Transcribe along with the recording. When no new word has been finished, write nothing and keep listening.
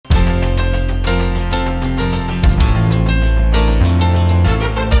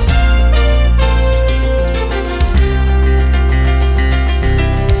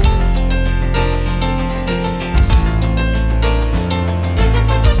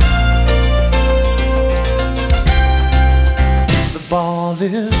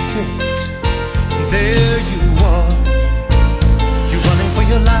this date. There you are, you're running for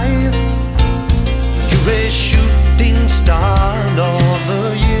your life. You're a shooting star, and all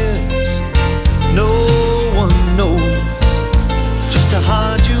the years no one knows just how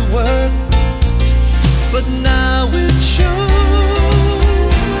hard you worked, but now it shows.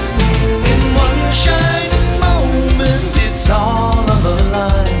 In one shining moment, it's all on the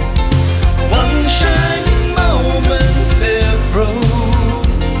line. One shining moment, they're frozen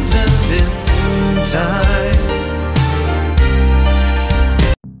in time.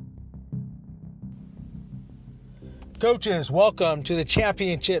 Coaches, welcome to the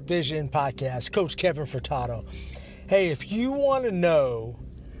Championship Vision Podcast. Coach Kevin Furtado. Hey, if you want to know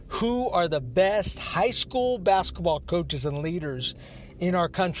who are the best high school basketball coaches and leaders in our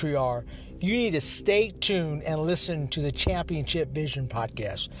country are, you need to stay tuned and listen to the Championship Vision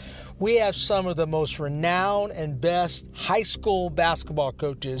Podcast. We have some of the most renowned and best high school basketball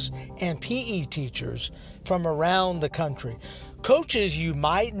coaches and PE teachers from around the country. Coaches you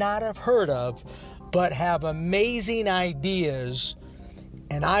might not have heard of, but have amazing ideas.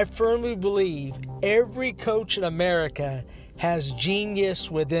 And I firmly believe every coach in America has genius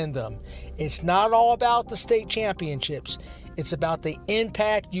within them. It's not all about the state championships. It's about the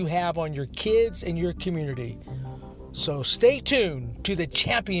impact you have on your kids and your community. So stay tuned to the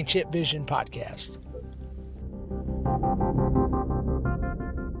Championship Vision Podcast.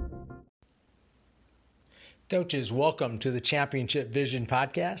 Coaches, welcome to the Championship Vision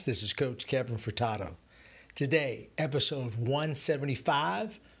Podcast. This is Coach Kevin Furtado. Today, episode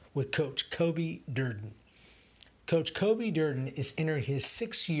 175 with Coach Kobe Durden. Coach Kobe Durden is entering his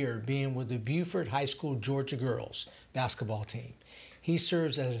 6th year being with the Buford High School Georgia girls basketball team. He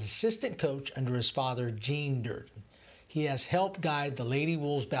serves as an assistant coach under his father, Gene Durden. He has helped guide the Lady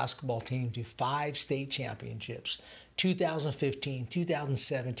Wolves basketball team to 5 state championships, 2015,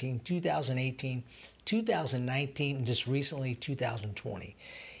 2017, 2018, 2019, and just recently 2020.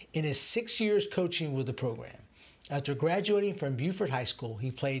 In his 6 years coaching with the program, after graduating from Buford High School,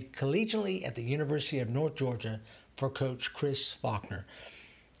 he played collegiately at the University of North Georgia for Coach Chris Faulkner.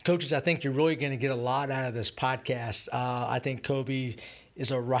 Coaches, I think you're really going to get a lot out of this podcast. I think Kobe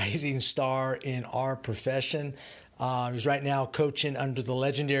is a rising star in our profession. He's right now coaching under the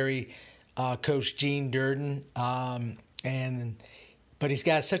legendary Coach Gene Durden, but he's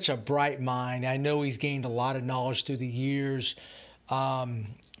got such a bright mind. I know he's gained a lot of knowledge through the years.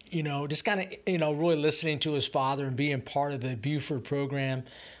 Just kind of, really listening to his father and being part of the Buford program.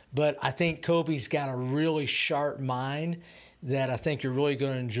 But I think Kobe's got a really sharp mind that I think you're really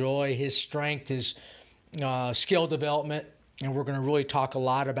going to enjoy. His strength is skill development, and we're going to really talk a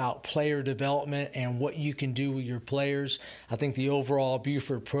lot about player development and what you can do with your players. I think the overall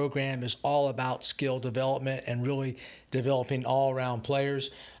Buford program is all about skill development and really developing all-around players.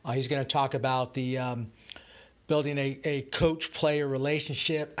 He's going to talk about the building a coach-player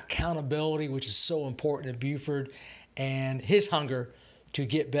relationship, accountability, which is so important at Buford, and his hunger to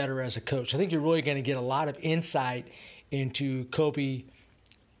get better as a coach. I think you're really going to get a lot of insight into Kobe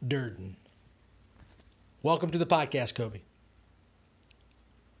Durden. Welcome to the podcast, Kobe.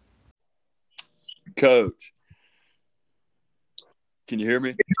 Coach, can you hear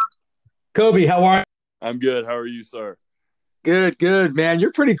me? Kobe, how are you? I'm good. How are you, sir? Good, man.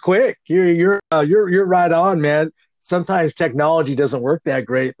 You're pretty quick. You're right on, man. Sometimes technology doesn't work that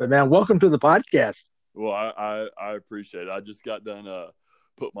great, but man, welcome to the podcast. Well, I appreciate it. I just got done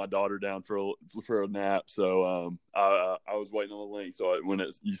put my daughter down for a nap, so I was waiting on the link. So when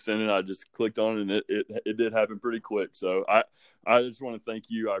you sent it, I just clicked on it, and it did happen pretty quick. So I just want to thank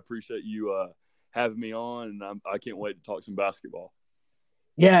you. I appreciate you having me on, and I can't wait to talk some basketball.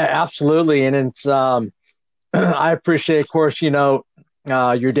 Yeah, absolutely, and it's I appreciate, of course, your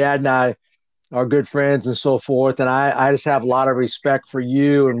dad and I are good friends and so forth, and I just have a lot of respect for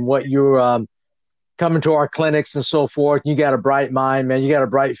you and what you're coming to our clinics and so forth. You got a bright mind, man. You got a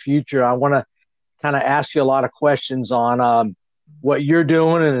bright future. I want to kind of ask you a lot of questions on what you're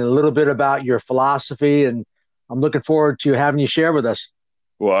doing and a little bit about your philosophy, and I'm looking forward to having you share with us.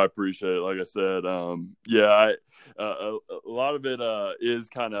 Well, I appreciate it. Like I said, a lot of it is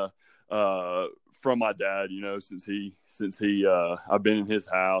kind of from my dad, since he I've been in his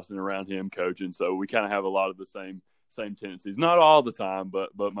house and around him coaching, so we kind of have a lot of the same tendencies. Not all the time, but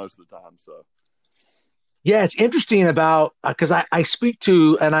most of the time. So yeah, it's interesting about because I speak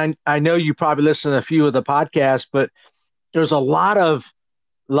to, and I know you probably listen to a few of the podcasts, but there's a lot of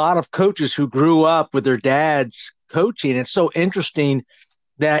coaches who grew up with their dads coaching. It's so interesting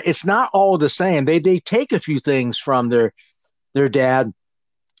that it's not all the same. They take a few things from their dad.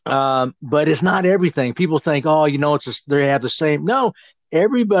 But it's not everything. People think, they have the same. No,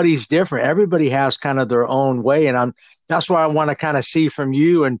 everybody's different. Everybody has kind of their own way. And that's why I want to kind of see from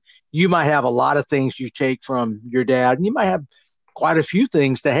you. And you might have a lot of things you take from your dad, and you might have quite a few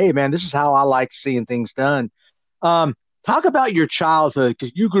things that, hey, man, this is how I like seeing things done. Talk about your childhood,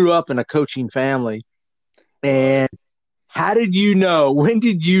 because you grew up in a coaching family. And how did you know? When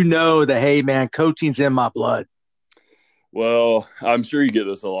did you know that, hey, man, coaching's in my blood? Well, I'm sure you get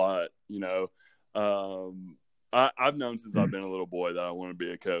this a lot. I've known since I've been a little boy that I want to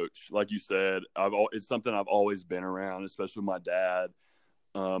be a coach. Like you said, it's something I've always been around, especially with my dad.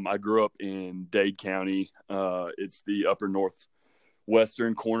 I grew up in Dade County. It's the upper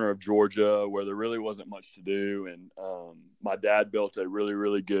northwestern corner of Georgia, where there really wasn't much to do. And my dad built a really,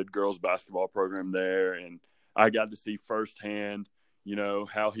 really good girls basketball program there. And I got to see firsthand,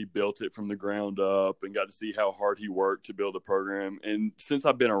 how he built it from the ground up, and got to see how hard he worked to build the program. And since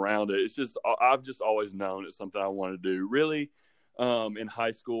I've been around it, I've just always known it's something I want to do. Really, in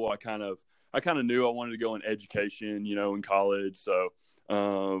high school, I kind of knew I wanted to go in education, in college. So,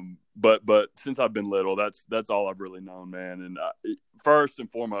 but since I've been little, that's all I've really known, man. And first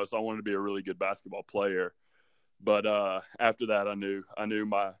and foremost, I wanted to be a really good basketball player. But after that, I knew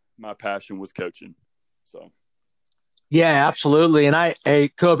my passion was coaching. So. Yeah, absolutely. And hey,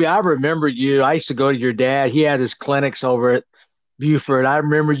 Kobe, I remember you. I used to go to your dad. He had his clinics over at Buford. I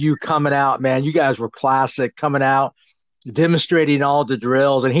remember you coming out, man. You guys were classic, coming out, demonstrating all the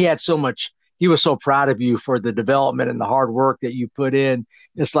drills. And he was so proud of you for the development and the hard work that you put in.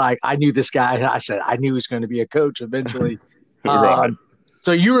 It's like, I knew this guy. I said, I knew he was going to be a coach eventually. Right.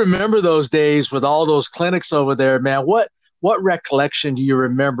 So you remember those days with all those clinics over there, man. What recollection do you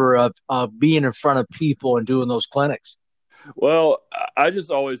remember of being in front of people and doing those clinics? Well, I just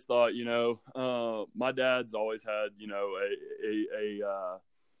always thought, my dad's always had,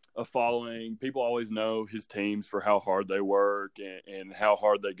 a following. People always know his teams for how hard they work and how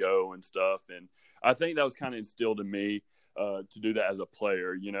hard they go and stuff. And I think that was kind of instilled in me to do that as a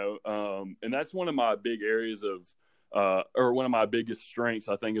player, and that's one of my big areas or one of my biggest strengths,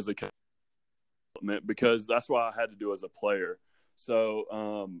 I think, as a coach, because that's what I had to do as a player.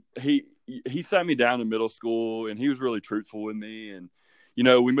 So he sat me down in middle school, and he was really truthful with me. And,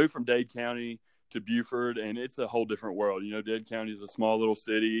 we moved from Dade County to Buford, and it's a whole different world. Dade County is a small little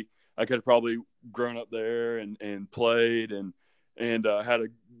city. I could have probably grown up there and played and had a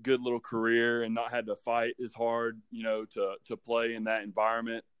good little career and not had to fight as hard, to play in that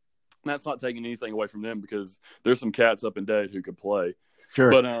environment. And that's not taking anything away from them, because there's some cats up in Dade who could play. Sure.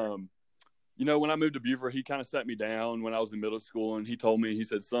 But, when I moved to Buford, he kind of sat me down when I was in middle school, and he told me, he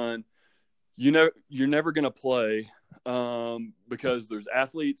said, son, you're never going to play because there's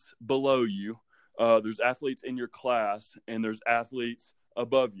athletes below you, there's athletes in your class, and there's athletes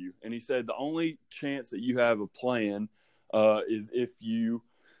above you. And he said the only chance that you have of playing is if you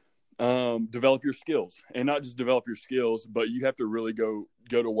develop your skills, and not just develop your skills, but you have to really go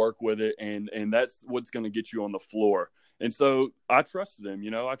to work with it. And that's what's going to get you on the floor. And so I trusted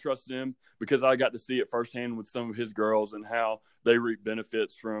him, I trusted him because I got to see it firsthand with some of his girls and how they reap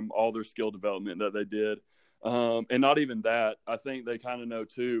benefits from all their skill development that they did. And not even that, I think they kind of know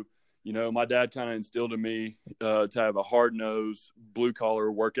too, my dad kind of instilled in me to have a hard-nosed,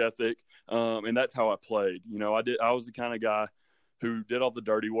 blue-collar work ethic. And that's how I played. I was the kind of guy who did all the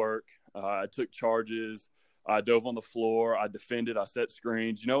dirty work. I took charges. I dove on the floor. I defended. I set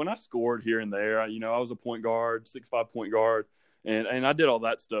screens, and I scored here and there. I was a point guard, 6'5" point guard, and I did all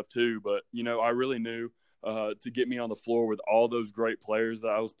that stuff too. But, I really knew to get me on the floor with all those great players that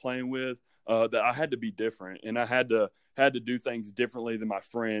I was playing with, that I had to be different, and I had to do things differently than my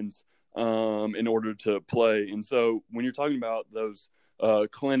friends in order to play. And so when you're talking about those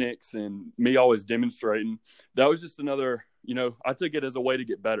clinics and me always demonstrating, that was just another, I took it as a way to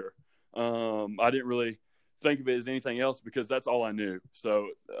get better. I didn't really think of it as anything else because that's all I knew. So,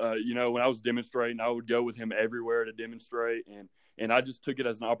 when I was demonstrating, I would go with him everywhere to demonstrate. And I just took it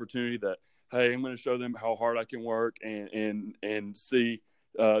as an opportunity that, hey, I'm going to show them how hard I can work and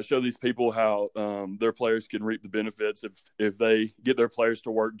show these people how their players can reap the benefits if they get their players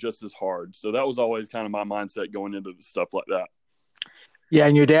to work just as hard. So that was always kind of my mindset going into stuff like that. Yeah,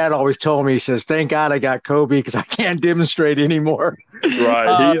 and your dad always told me, he says, thank God I got Kobe because I can't demonstrate anymore.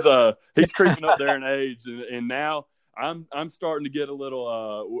 Right. He's creeping up there in age, and now I'm starting to get a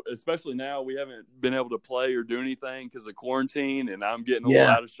little, especially now we haven't been able to play or do anything because of quarantine, and I'm getting a little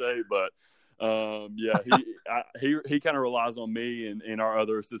out of shape. But he kind of relies on me and our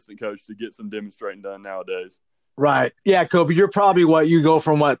other assistant coach to get some demonstrating done nowadays. Right. Yeah, Kobe, you're probably you go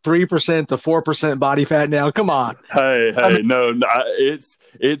from 3% to 4% body fat now. Come on. Hey, I mean, no, it's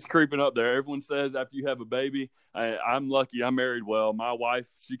creeping up there. Everyone says after you have a baby, I'm lucky. I'm married well. My wife,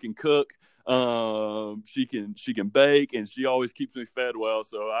 she can cook, she can bake, and she always keeps me fed well.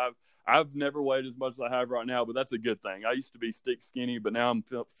 So I've never weighed as much as I have right now, but that's a good thing. I used to be stick skinny, but now I'm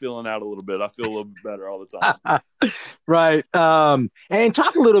feeling out a little bit. I feel a little bit better all the time. right. And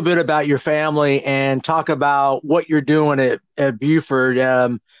talk a little bit about your family and talk about what you're doing at Buford.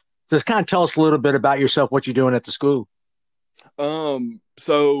 Just kind of tell us a little bit about yourself, what you're doing at the school.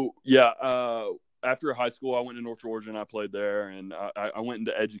 So yeah, after high school, I went to North Georgia and I played there, and I went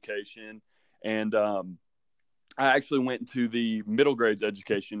into education, and I actually went into the middle grades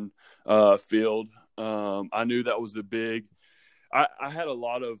education field. I knew that was I had a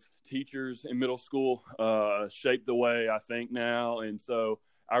lot of teachers in middle school shaped the way I think now, and so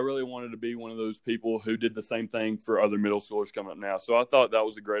I really wanted to be one of those people who did the same thing for other middle schoolers coming up now. So I thought that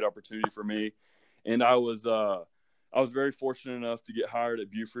was a great opportunity for me, and I was very fortunate enough to get hired at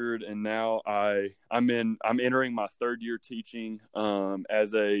Buford, and now I'm entering my third year teaching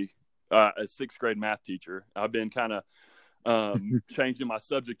as a sixth grade math teacher. I've been kind of changing my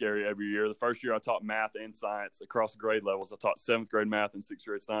subject area every year. The first year I taught math and science across grade levels. I taught seventh grade math and sixth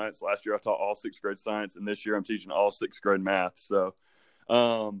grade science. Last year I taught all sixth grade science, and this year I'm teaching all sixth grade math. So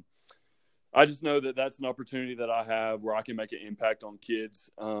I just know that that's an opportunity that I have where I can make an impact on kids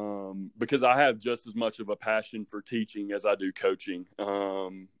because I have just as much of a passion for teaching as I do coaching.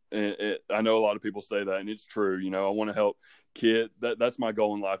 I know a lot of people say that, and it's true. You know, I want to help kids. That's my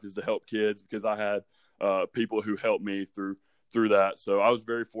goal in life, is to help kids, because I had people who helped me through that. So I was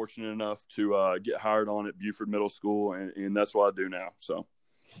very fortunate enough to get hired on at Buford Middle School, and that's what I do now. So.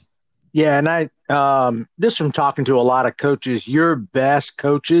 Yeah, and I just from talking to a lot of coaches, your best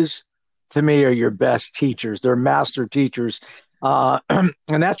coaches to me are your best teachers. They're master teachers. And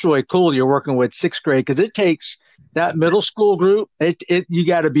that's really cool. You're working with sixth grade, because it takes that middle school group. You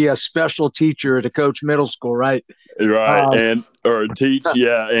got to be a special teacher to coach middle school, right? Right. Or teach.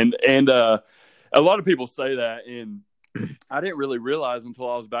 Yeah. And a lot of people say that, and I didn't really realize until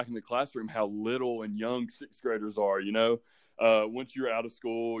I was back in the classroom how little and young sixth graders are. You know, once you're out of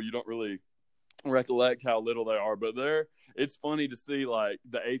school, you don't really recollect how little they are, but it's funny to see like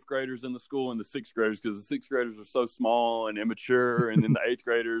the eighth graders in the school and the sixth graders, because the sixth graders are so small and immature, and then the eighth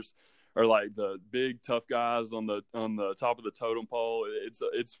graders are like the big tough guys on the top of the totem pole.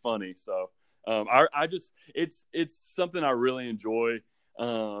 It's funny. So I just it's something I really enjoy,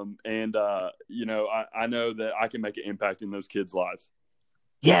 and you know, I know that I can make an impact in those kids' lives.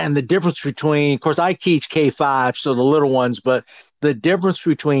 Yeah, and the difference between, of course, I teach K-5, so the little ones, but the difference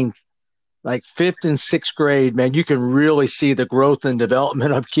between like fifth and sixth grade, man, you can really see the growth and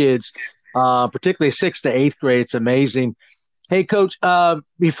development of kids, particularly sixth to eighth grade. It's amazing. Hey, Coach,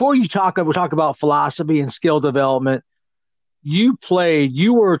 before we talk about philosophy and skill development, you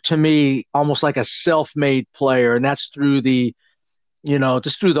were to me almost like a self-made player, and that's through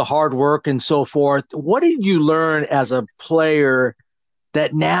just through the hard work and so forth. What did you learn as a player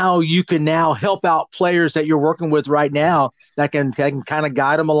that now you can now help out players that you're working with right now that can kind of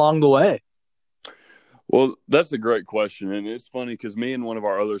guide them along the way? Well, that's a great question, and it's funny because me and one of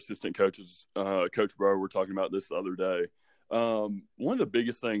our other assistant coaches, Coach Bro, were talking about this the other day. One of the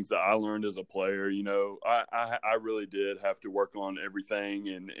biggest things that I learned as a player, you know, I really did have to work on everything,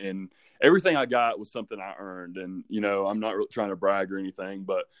 and everything I got was something I earned. And, you know, I'm not really trying to brag or anything,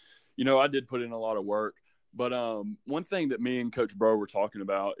 but, you know, I did put in a lot of work. But one thing that me and Coach Bro were talking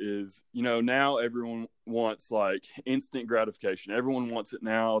about is, you know, now everyone wants like instant gratification. Everyone wants it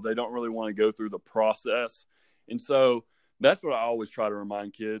now. They don't really want to go through the process. And so that's what I always try to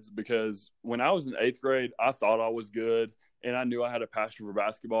remind kids, because when I was in eighth grade, I thought I was good, and I knew I had a passion for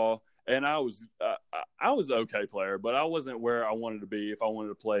basketball, and I was an okay player, but I wasn't where I wanted to be if I wanted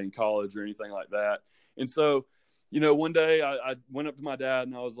to play in college or anything like that. And so, you know, one day I went up to my dad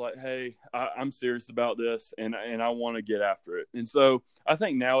and I was like, hey, I'm serious about this, and I want to get after it. And so I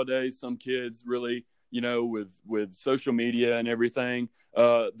think nowadays some kids really, you know, with social media and everything,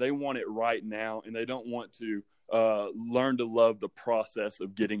 they want it right now, and they don't want to learn to love the process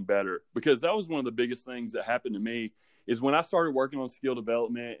of getting better. Because that was one of the biggest things that happened to me, is when I started working on skill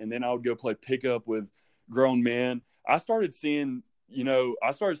development and then I would go play pickup with grown men, I started seeing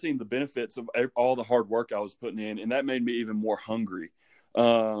the benefits of all the hard work I was putting in, and that made me even more hungry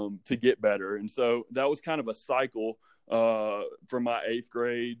to get better. And so that was kind of a cycle from my eighth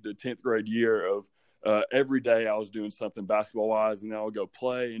grade to 10th grade year every day I was doing something basketball wise, and then I would go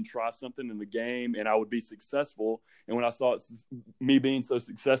play and try something in the game, and I would be successful. And when I saw me being so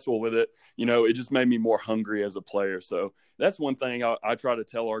successful with it, it just made me more hungry as a player. So that's one thing I try to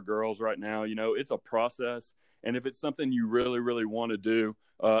tell our girls right now. It's a process. And if it's something you really, really want to do,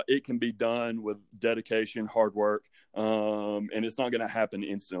 it can be done with dedication, hard work, and it's not going to happen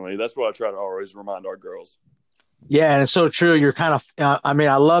instantly. That's what I try to always remind our girls. Yeah, and it's so true. You're kind of,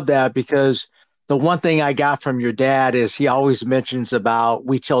 I love that, because the one thing I got from your dad is he always mentions about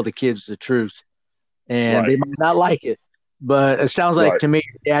we tell the kids the truth, and they might not like it, but it sounds like to me,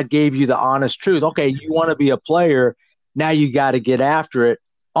 your dad gave you the honest truth. Okay, you want to be a player, now you got to get after it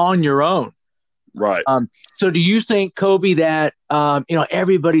on your own. Right. So do you think, Kobe, that,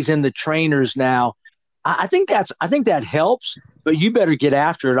 everybody's in the trainers now? I think that helps, but you better get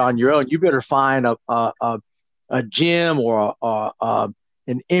after it on your own. You better find a gym or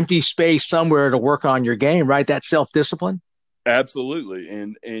an empty space somewhere to work on your game, right? That self-discipline. Absolutely.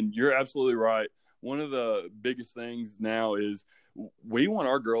 And you're absolutely right. One of the biggest things now is we want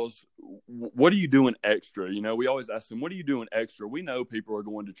our girls, what are you doing extra? We always ask them, what are you doing extra? We know people are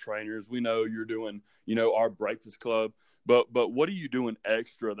going to trainers. We know you're doing, our breakfast club, but what are you doing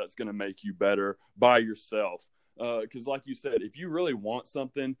extra that's going to make you better by yourself? Because like you said, if you really want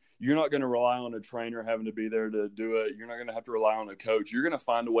something, you're not going to rely on a trainer having to be there to do it. You're not going to have to rely on a coach. You're going to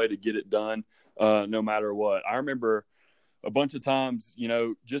find a way to get it done no matter what. I remember a bunch of times,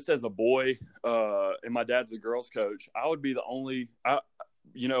 just as a boy, and my dad's a girls coach, I would be the only, our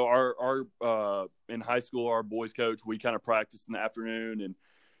in high school, our boys coach, we kind of practiced in the afternoon, and,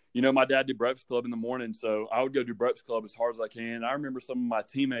 my dad did breakfast club in the morning. So I would go do breakfast club as hard as I can. I remember some of my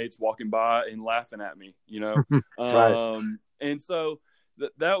teammates walking by and laughing at me, Right. And so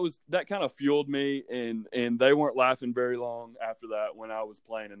that kind of fueled me, and they weren't laughing very long after that when I was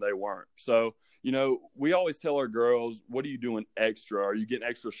playing and they weren't. So, we always tell our girls, what are you doing extra? Are you getting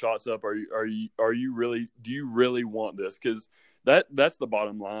extra shots up? Do you really want this? Because that's the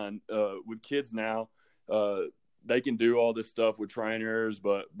bottom line. With kids now, they can do all this stuff with trainers,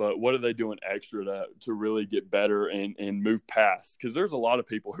 but what are they doing extra to really get better and move past? Because there's a lot of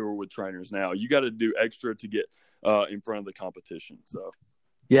people who are with trainers now. You got to do extra to get in front of the competition. So.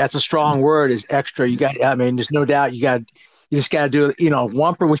 Yeah, it's a strong word, is extra. There's no doubt you just got to do it.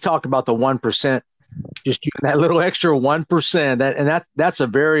 We talked about the 1%, just doing that little extra 1%. That's a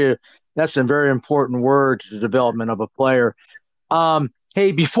very important word to the development of a player.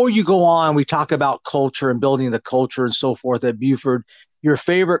 Hey, before you go on, we talk about culture and building the culture and so forth at Buford. Your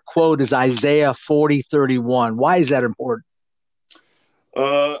favorite quote is Isaiah 40:31. Why is that important?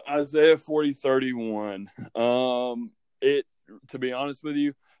 Isaiah 40:31. To be honest with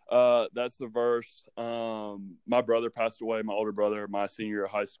you, that's the verse. My brother passed away, my older brother, my senior year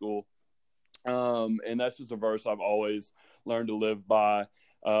of high school. And that's just a verse I've always learned to live by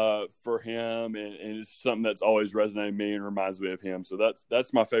for him. And it's something that's always resonated with me and reminds me of him. So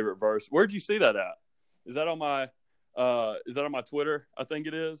that's my favorite verse. Where'd you see that at? Is that on my Twitter? I think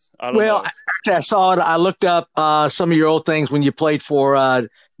it is. I don't know. I saw it. I looked up some of your old things when you played for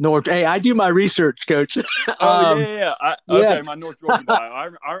North. Hey, I do my research, Coach. Yeah. Okay, my North Georgia guy.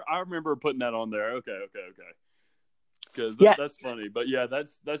 I remember putting that on there. Okay. Because that's funny. But yeah,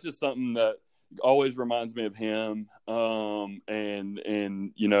 that's just something that always reminds me of him. I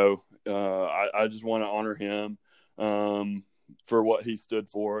just want to honor him for what he stood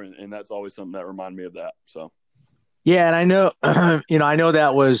for, and that's always something that reminded me of that. So. Yeah, and I know, and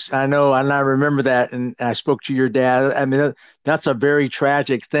I remember that, and I spoke to your dad. I mean, that's a very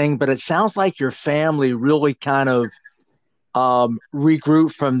tragic thing, but it sounds like your family really kind of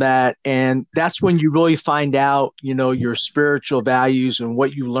regroup from that, and that's when you really find out, your spiritual values and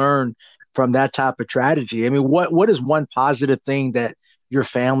what you learn from that type of tragedy. I mean, what is one positive thing that your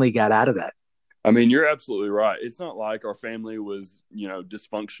family got out of that? I mean, you're absolutely right. It's not like our family was,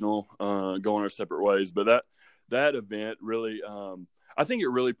 dysfunctional, going our separate ways, but that event really, I think it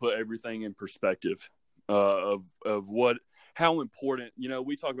really put everything in perspective of how important,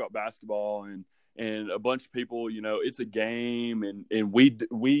 we talk about basketball and a bunch of people, it's a game, and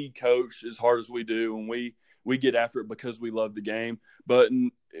we coach as hard as we do, and we get after it because we love the game,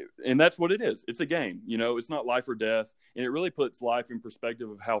 and that's what it is. It's a game, it's not life or death, and it really puts life in perspective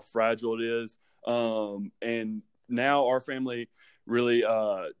of how fragile it is. And now our family really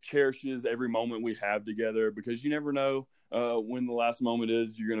cherishes every moment we have together, because you never know when the last moment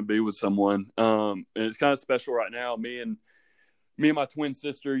is you're going to be with someone. And it's kind of special right now. Me and my twin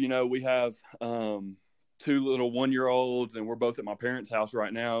sister, we have 2 little 1-year-olds, and we're both at my parents' house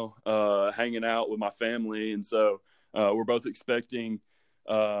right now, hanging out with my family. And so we're both expecting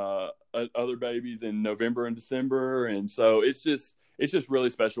other babies in November and December. And so it's just really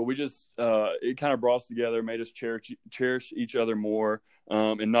special. We just, it kind of brought us together, made us cherish each other more,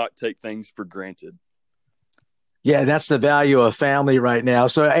 and not take things for granted. Yeah, that's the value of family right now.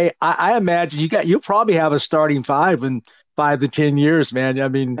 So hey, I imagine you'll probably have a starting five in 5 to 10 years, man. I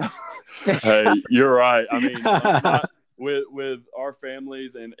mean, hey, you're right. I mean, with our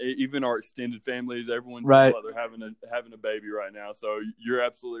families and even our extended families, everyone's right. Like they're having a baby right now. So you're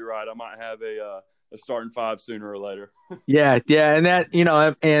absolutely right. I might have a starting five sooner or later. Yeah, and that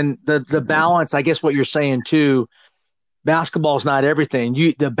and the balance. I guess what you're saying too. Basketball is not everything.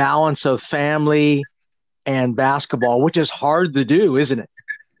 The balance of family and basketball, which is hard to do, isn't it?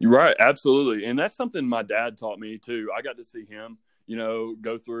 You're right, absolutely, and that's something my dad taught me too. I got to see him,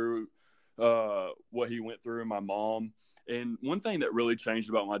 go through what he went through, and my mom. And one thing that really changed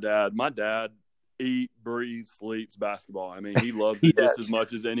about my dad eats, breathes, sleeps basketball. I mean, he loves it just as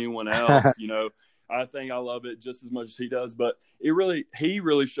much as anyone else. I think I love it just as much as he does. But he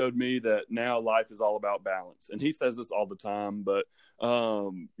really showed me that now life is all about balance. And he says this all the time. But,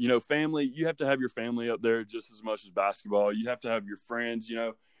 family, you have to have your family up there just as much as basketball. You have to have your friends.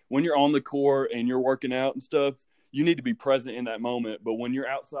 When you're on the court and you're working out and stuff, you need to be present in that moment. But when you're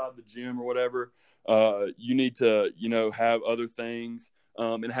outside the gym or whatever, you need to, have other things.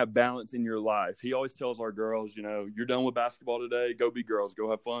 And have balance in your life. He always tells our girls, you're done with basketball today, go be girls,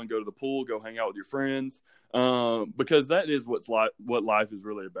 go have fun, go to the pool, go hang out with your friends, because that is what life is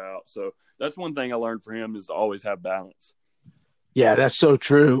really about. So that's one thing I learned from him, is to always have balance. Yeah, that's so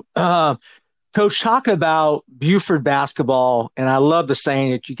true. Coach, talk about Buford basketball, and I love the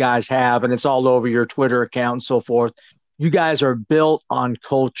saying that you guys have, and it's all over your Twitter account and so forth. You guys are built on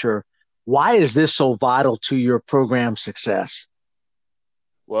culture. Why is this so vital to your program success?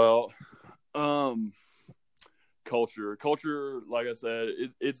 Well, culture, like I said,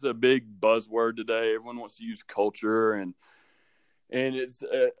 it's a big buzzword today. Everyone wants to use culture, and it's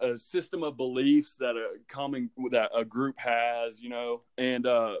a system of beliefs that a group has, and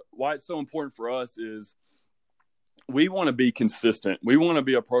why it's so important for us is we want to be consistent. We want to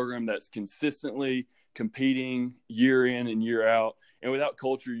be a program that's consistently competing year in and year out. And without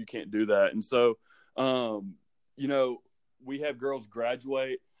culture, you can't do that. And so, we have girls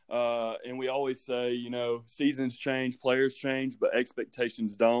graduate, and we always say, seasons change, players change, but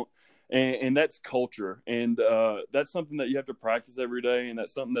expectations don't. And that's culture. And that's something that you have to practice every day. And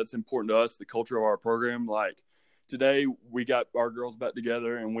that's something that's important to us, the culture of our program. Like today, we got our girls back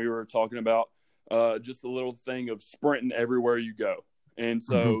together, and we were talking about just the little thing of sprinting everywhere you go. And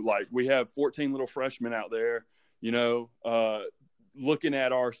so, like, we have 14 little freshmen out there, looking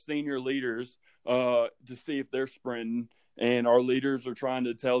at our senior leaders to see if they're sprinting. And our leaders are trying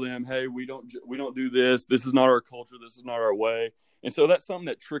to tell them, hey, we don't do this. This is not our culture. This is not our way. And so that's something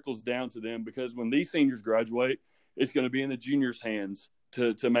that trickles down to them, because when these seniors graduate, it's going to be in the juniors' hands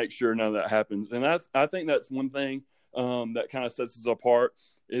to make sure none of that happens. And I think that's one thing that kind of sets us apart,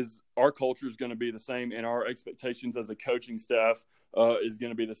 is our culture is going to be the same, and our expectations as a coaching staff is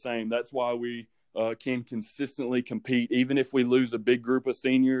going to be the same. That's why we can consistently compete, even if we lose a big group of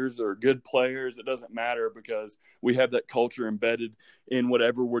seniors or good players. It doesn't matter, because we have that culture embedded in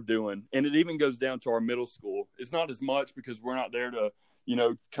whatever we're doing. And it even goes down to our middle school. It's not as much because we're not there to,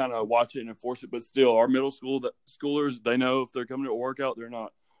 kind of watch it and enforce it, but still our middle schoolers, they know if they're coming to a workout, they're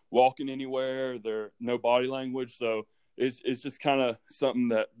not walking anywhere, they're no body language. So it's just kind of something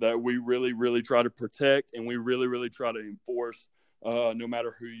that we really, really try to protect, and we really, really try to enforce, no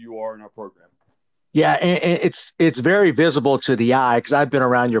matter who you are in our program. Yeah, and it's very visible to the eye, because I've been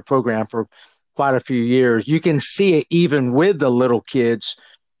around your program for quite a few years. You can see it even with the little kids.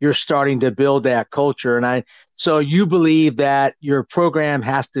 You're starting to build that culture, so you believe that your program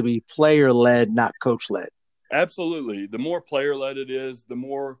has to be player-led, not coach-led. Absolutely. The more player-led it is, the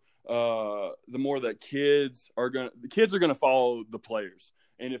more that kids are going to follow the players.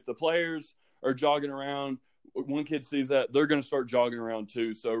 And if the players are jogging around, one kid sees that, they're going to start jogging around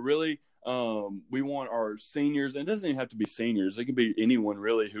too. So really, we want our seniors, and it doesn't even have to be seniors. It can be anyone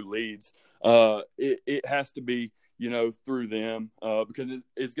really who leads. It has to be, through them, because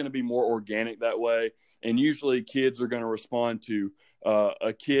it's going to be more organic that way. And usually kids are going to respond to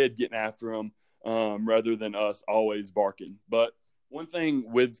a kid getting after them rather than us always barking. But one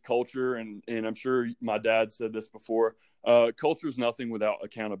thing with culture, and I'm sure my dad said this before, culture is nothing without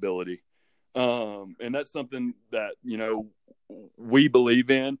accountability. And that's something that, we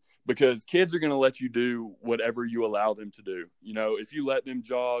believe in, because kids are going to let you do whatever you allow them to do. If you let them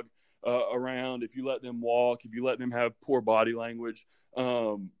jog around, if you let them walk, if you let them have poor body language,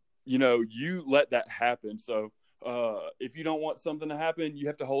 you let that happen. So if you don't want something to happen, you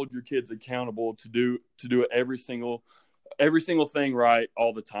have to hold your kids accountable to do it every single thing right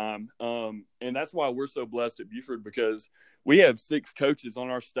all the time. And that's why we're so blessed at Buford, because we have 6 coaches on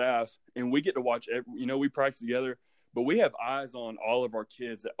our staff, and we get to watch we practice together, but we have eyes on all of our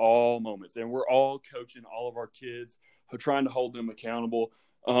kids at all moments, and we're all coaching all of our kids, trying to hold them accountable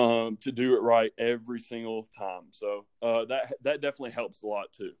to do it right every single time. So that definitely helps a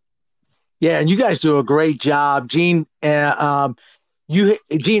lot too. Yeah, and you guys do a great job, Gene.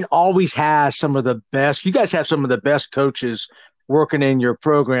 Gene always has some of the best. You guys have some of the best coaches working in your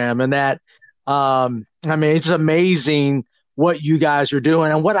program, and that it's amazing what you guys are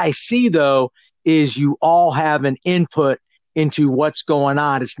doing. And what I see though is you all have an input into what's going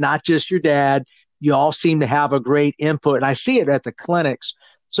on. It's not just your dad. You all seem to have a great input, and I see it at the clinics.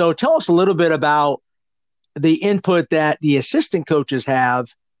 So tell us a little bit about the input that the assistant coaches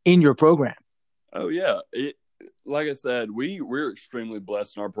have in your program. Oh yeah. Like I said, we're extremely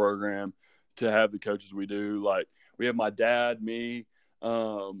blessed in our program to have the coaches we do. Like, we have my dad, me,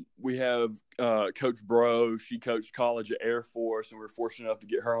 we have Coach Bro. She coached college at Air Force, and we're fortunate enough to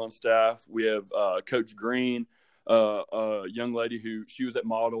get her on staff. We have Coach Green, a young lady who she was at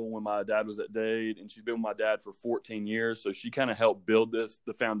Model when my dad was at Dade, and she's been with my dad for 14 years. So she kind of helped build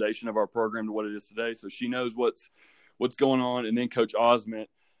the foundation of our program to what it is today. So she knows what's going on. And then Coach Osment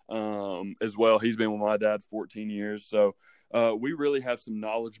as well. He's been with my dad 14 years. So we really have some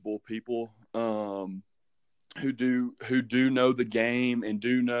knowledgeable people who do know the game and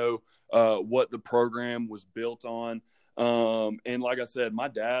do know what the program was built on. And like I said, my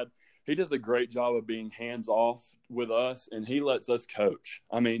dad, he does a great job of being hands off with us, and he lets us coach.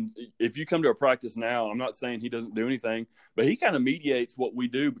 I mean, if you come to a practice now, I'm not saying he doesn't do anything, but he kind of mediates what we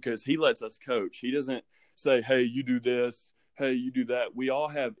do because he lets us coach. He doesn't say, hey, you do this, hey, you do that. We all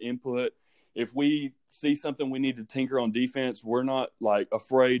have input. If we see something we need to tinker on defense, we're not like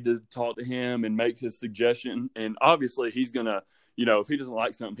afraid to talk to him and make his suggestion. And obviously he's going to, if he doesn't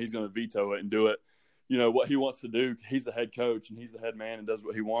like something, he's going to veto it and do it. What he wants to do. He's the head coach and he's the head man and does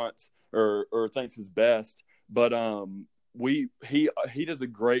what he wants or thinks is best. But he does a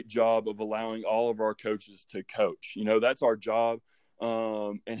great job of allowing all of our coaches to coach. That's our job.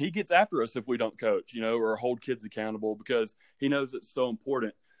 And he gets after us if we don't coach, or hold kids accountable, because he knows it's so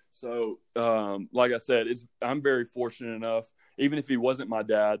important. So, like I said, I'm very fortunate enough, even if he wasn't my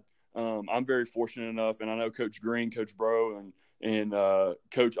dad, I'm very fortunate enough. And I know Coach Green, Coach Bro, and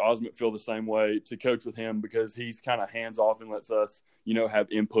Coach Osment feel the same way to coach with him, because he's kind of hands off and lets us,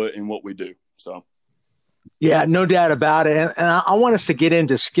 have input in what we do. So. Yeah, no doubt about it. And I want us to get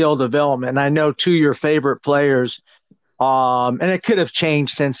into skill development. And I know 2 of your favorite players, and it could have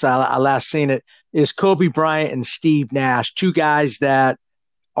changed since I last seen it, is Kobe Bryant and Steve Nash, 2 guys that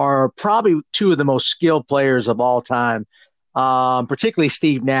are probably 2 of the most skilled players of all time, particularly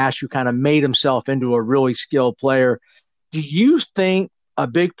Steve Nash, who kind of made himself into a really skilled player. Do you think a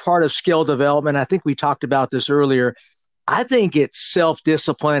big part of skill development, I think we talked about this earlier, I think it's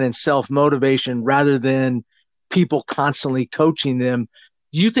self-discipline and self-motivation rather than people constantly coaching them.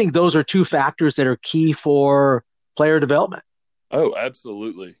 Do you think those are 2 factors that are key for player development? Oh,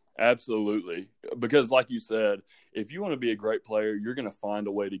 absolutely. Absolutely. Because like you said, if you want to be a great player, you're going to find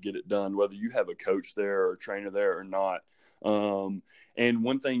a way to get it done, whether you have a coach there or a trainer there or not. And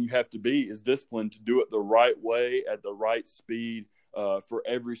one thing you have to be is disciplined to do it the right way at the right speed for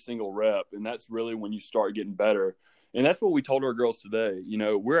every single rep. And that's really when you start getting better. And that's what we told our girls today.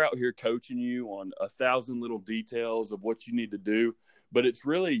 We're out here coaching you on 1,000 little details of what you need to do, but it's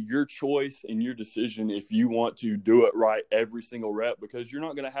really your choice and your decision if you want to do it right every single rep, because you're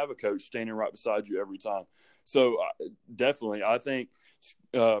not going to have a coach standing right beside you every time. So definitely, I think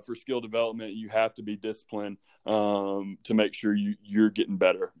for skill development, you have to be disciplined to make sure you're getting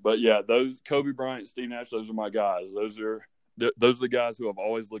better. But yeah, those Kobe Bryant, Steve Nash, those are my guys. Those are the guys who I've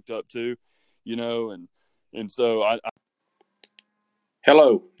always looked up to, and so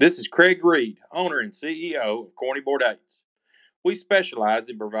Hello, this is Craig Reed, owner and CEO of Corny Board Aids. We specialize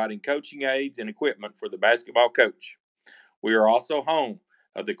in providing coaching aids and equipment for the basketball coach. We are also home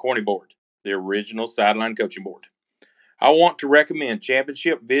of the Corny Board, the original sideline coaching board. I want to recommend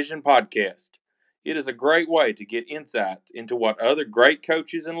Championship Vision Podcast. It is a great way to get insights into what other great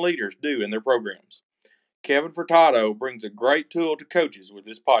coaches and leaders do in their programs. Kevin Furtado brings a great tool to coaches with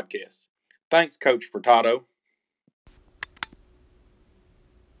this podcast. Thanks, Coach Furtado.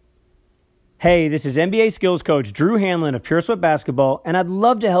 Hey, this is NBA skills coach Drew Hanlon of Pure Sweat Basketball, and I'd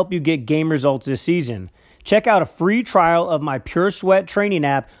love to help you get game results this season. Check out a free trial of my Pure Sweat training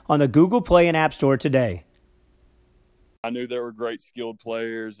app on the Google Play and App Store today. I knew there were great skilled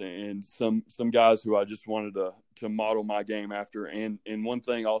players and some guys who I just wanted to model my game after. And one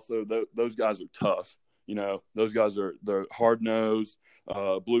thing also, those guys are tough. You know, those guys they're hard nosed,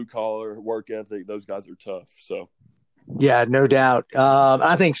 blue collar, work ethic. Those guys are tough. So. Yeah, no doubt.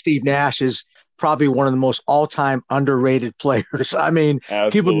 I think Steve Nash is probably one of the most all-time underrated players. I mean,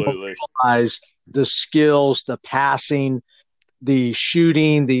 Absolutely. People don't realize the skills, the passing, the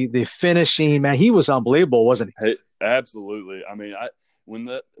shooting, the finishing. Man, he was unbelievable, wasn't he? Hey, absolutely. I mean,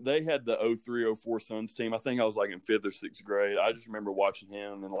 when they had the 03-04 Suns team, I think I was like in 5th or 6th grade. I just remember watching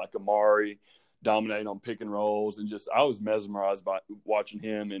him and like Amari dominate on pick and rolls, and just I was mesmerized by watching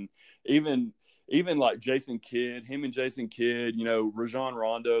him. And even like Jason Kidd, you know, Rajon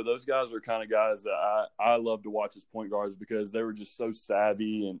Rondo, those guys are kind of guys that I love to watch as point guards because they were just so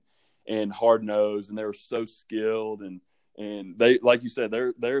savvy and hard nosed, and they were so skilled, and they, like you said,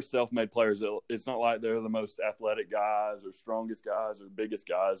 they're self-made players. It's not like they're the most athletic guys or strongest guys or biggest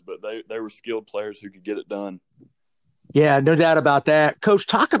guys, but they were skilled players who could get it done. Yeah, no doubt about that. Coach,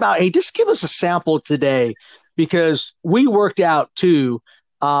 talk about, hey, just give us a sample today because we worked out too.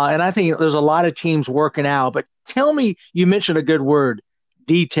 And I think there's a lot of teams working out, but tell me, you mentioned a good word,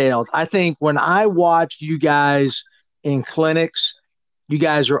 detailed. I think when I watch you guys in clinics, you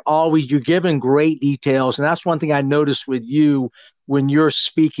guys are you're giving great details. And that's one thing I noticed with you when you're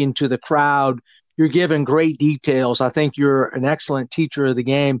speaking to the crowd, you're giving great details. I think you're an excellent teacher of the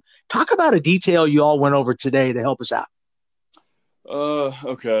game. Talk about a detail you all went over today to help us out.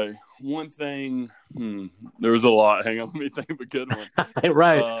 Okay. One thing, there was a lot. Hang on, let me think of a good one.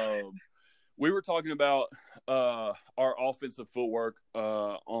 Right. We were talking about our offensive footwork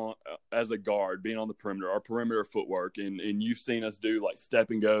as a guard, being on the perimeter, our perimeter footwork, and you've seen us do like step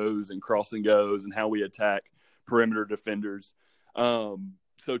and goes and cross and goes and how we attack perimeter defenders. So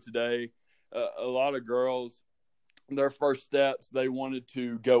today, a lot of girls, their first steps, they wanted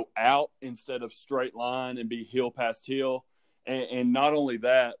to go out instead of straight line and be heel past heel. And not only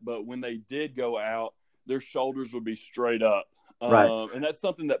that, but when they did go out, their shoulders would be straight up. Right. And that's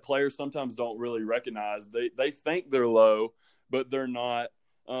something that players sometimes don't really recognize. They think they're low, but they're not.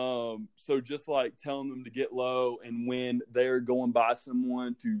 So just like telling them to get low, and when they're going by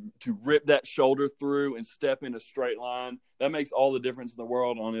someone to rip that shoulder through and step in a straight line, that makes all the difference in the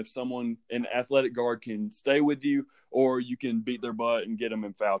world on if someone, an athletic guard, can stay with you or you can beat their butt and get them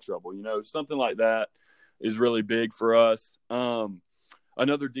in foul trouble. You know, something like that is really big for us.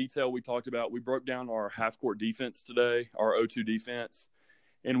 Another detail we talked about, we broke down our half-court defense today, our 0-2 defense,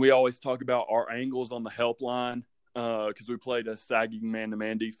 and we always talk about our angles on the help line because we played a sagging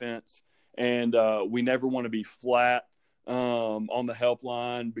man-to-man defense, and we never want to be flat on the help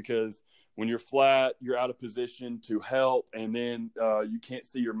line because when you're flat, you're out of position to help, and then you can't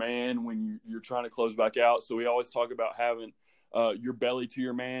see your man when you're trying to close back out. So we always talk about having your belly to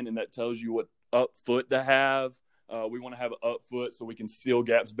your man, and that tells you what up foot to have. We want to have an up foot so we can seal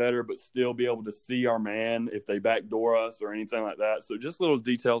gaps better, but still be able to see our man if they backdoor us or anything like that. So just little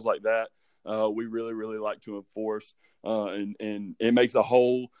details like that, we really, really like to enforce. And it makes a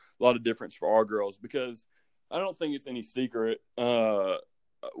whole lot of difference for our girls because I don't think it's any secret.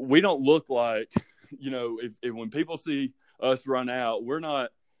 We don't look like, you know, if when people see us run out, we're not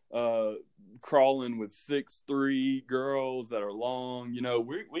crawling with 6'3" girls that are long. You know,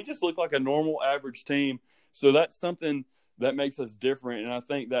 we just look like a normal average team. So that's something that makes us different, and I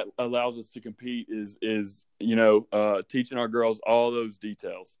think that allows us to compete is you know, teaching our girls all those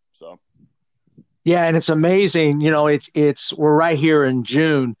details. So yeah, and it's amazing. You know, it's we're right here in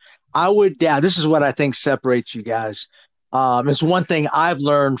June. This is what I think separates you guys. It's one thing I've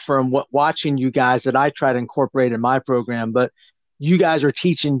learned from watching you guys that I try to incorporate in my program, but you guys are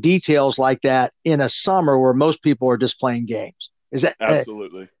teaching details like that in a summer where most people are just playing games. Is that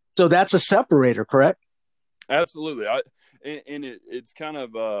absolutely? So that's a separator, correct? Absolutely. It's kind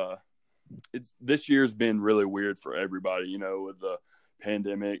of this year's been really weird for everybody, you know, with the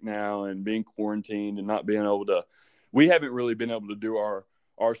pandemic now and being quarantined and not being able to. We haven't really been able to do our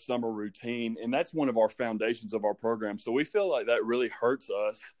summer routine, and that's one of our foundations of our program. So we feel like that really hurts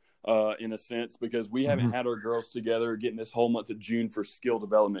us in a sense because we haven't had our girls together getting this whole month of June for skill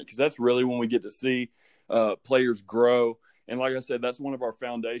development because that's really when we get to see players grow. And like I said, that's one of our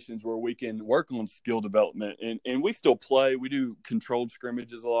foundations where we can work on skill development. And we still play. We do controlled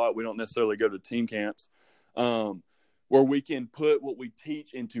scrimmages a lot. We don't necessarily go to team camps where we can put what we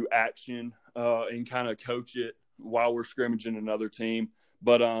teach into action and kind of coach it while we're scrimmaging another team.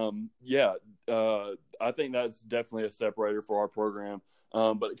 But, I think that's definitely a separator for our program.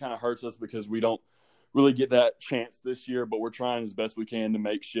 But it kind of hurts us because we don't really get that chance this year. But we're trying as best we can to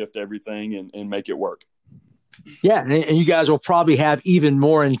make shift everything and make it work. Yeah, and you guys will probably have even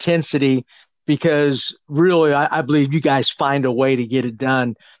more intensity because really, I believe you guys find a way to get it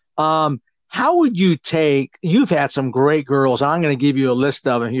done. How would you take? You've had some great girls. I'm going to give you a list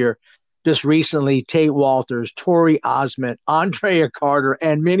of them here. Just recently, Tate Walters, Tori Osmond, Andrea Carter,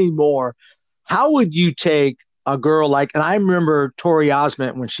 and many more. How would you take a girl like, and I remember Tori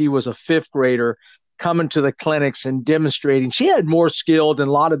Osmond when she was a fifth grader coming to the clinics and demonstrating. She had more skill than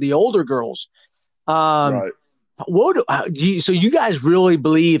a lot of the older girls. Right. So you guys really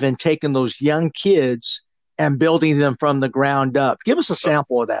believe in taking those young kids and building them from the ground up? Give us a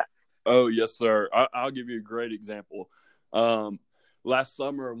sample of that. Oh, yes, sir. I'll give you a great example. Last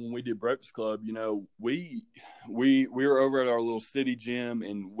summer when we did Breakfast Club, you know, we were over at our little city gym,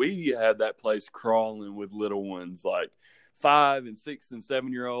 and we had that place crawling with little ones like 5 and 6 and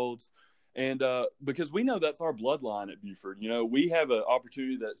 7 year olds. And because we know that's our bloodline at Buford, you know, we have an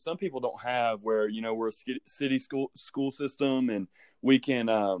opportunity that some people don't have, where, you know, we're a city school system, and we can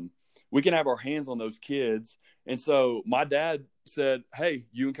have our hands on those kids. And so my dad said, "Hey,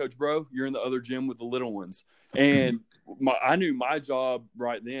 you and Coach Bro, you're in the other gym with the little ones." And I knew my job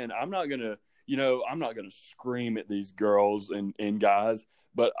right then. I'm not gonna scream at these girls and guys,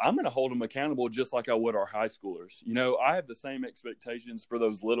 but I'm going to hold them accountable just like I would our high schoolers. You know, I have the same expectations for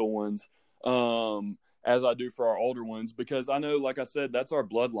those little ones as I do for our older ones, because I know, like I said, that's our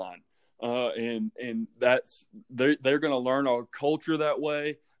bloodline. And that's they're going to learn our culture that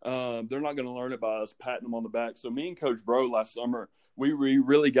way. They're not going to learn it by us patting them on the back. So me and Coach Bro last summer, we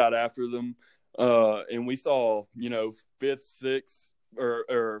really got after them, and we saw, you know, 5th, 6th,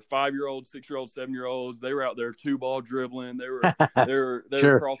 or 5-year-olds, 6-year-olds, 7-year-olds. They were out there 2-ball dribbling. They were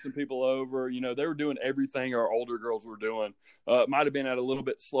Sure. crossing people over. You know, they were doing everything our older girls were doing. It might have been at a little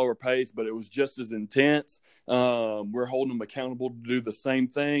bit slower pace, but it was just as intense. We're holding them accountable to do the same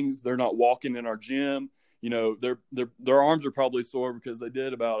things. They're not walking in our gym. You know, their arms are probably sore because they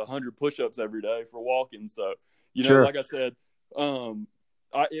did about 100 push-ups every day for walking. So, you know, Sure. like I said,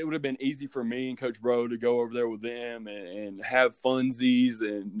 it would have been easy for me and Coach Bro to go over there with them and have funsies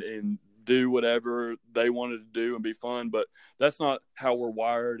and do whatever they wanted to do and be fun, but that's not how we're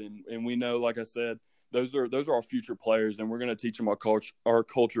wired. And we know, like I said, those are our future players, and we're going to teach them our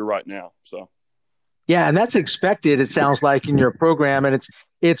culture right now. So. Yeah, and that's expected, it sounds like, in your program, and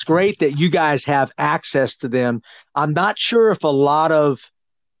it's great that you guys have access to them. I'm not sure if a lot of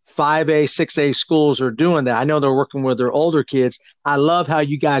 5A, 6A schools are doing that. I know they're working with their older kids. I love how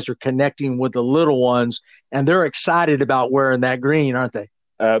you guys are connecting with the little ones, and they're excited about wearing that green, aren't they?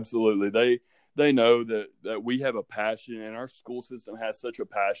 Absolutely. They know that we have a passion, and our school system has such a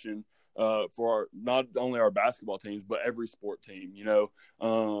passion for not only our basketball teams, but every sport team, you know.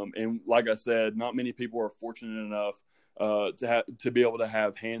 And like I said, not many people are fortunate enough to be able to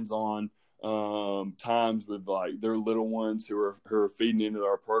have hands-on times with like their little ones who are feeding into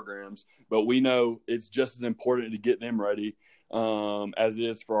our programs. But we know it's just as important to get them ready as it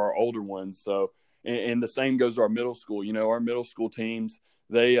is for our older ones. So, and the same goes to our middle school. You know, our middle school teams,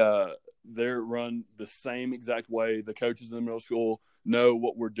 they're run the same exact way. The coaches in the middle school know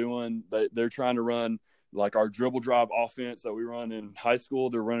what we're doing. They're trying to run like our dribble drive offense that we run in high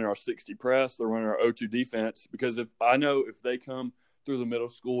school. They're running our 60 press. They're running our 0-2 defense, because if they come through the middle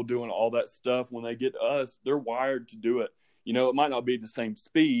school doing all that stuff, when they get to us, they're wired to do it. You know, it might not be the same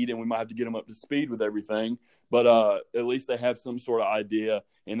speed, and we might have to get them up to speed with everything, but at least they have some sort of idea,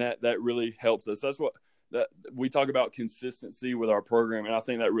 and that really helps us. That's what that we talk about, consistency with our program, and I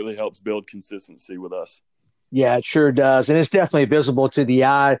think that really helps build consistency with us. Yeah, it sure does. And it's definitely visible to the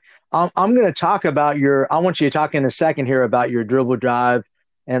eye. I'm going to talk about I want you to talk in a second here about your dribble drive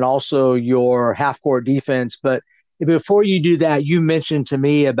and also your half court defense. But before you do that, you mentioned to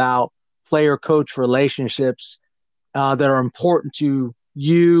me about player coach relationships that are important to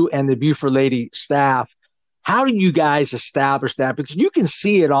you and the Buford Lady staff. How do you guys establish that? Because you can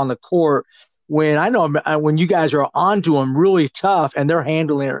see it on the court when you guys are onto them really tough and they're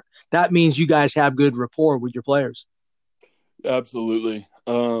handling it. That means you guys have good rapport with your players. Absolutely.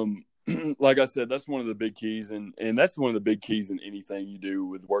 Like I said, that's one of the big keys, and that's one of the big keys in anything you do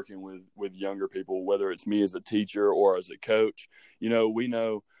with working with younger people, whether it's me as a teacher or as a coach. You know, we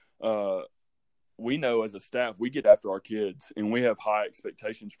know as a staff, we get after our kids, and we have high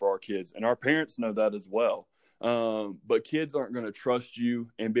expectations for our kids, and our parents know that as well. But kids aren't going to trust you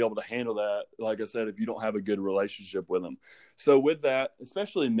and be able to handle that, like I said, if you don't have a good relationship with them. So with that,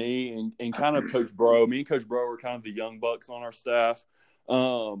 especially me and kind of Coach Bro, me and Coach Bro are kind of the young bucks on our staff.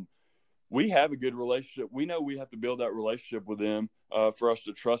 We have a good relationship. We know we have to build that relationship with them for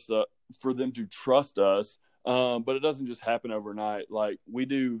them to trust us. But it doesn't just happen overnight. Like we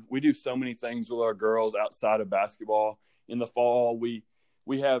do so many things with our girls outside of basketball. In the fall, we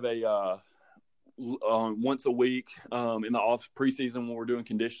have once a week in the off preseason when we're doing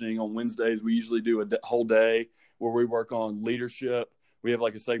conditioning on Wednesdays. We usually do a whole day where we work on leadership. We have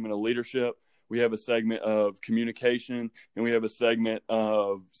like a segment of leadership. We have a segment of communication, and we have a segment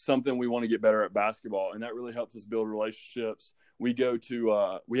of something we want to get better at basketball. And that really helps us build relationships. We go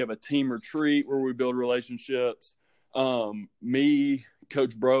to we have a team retreat where we build relationships. Me,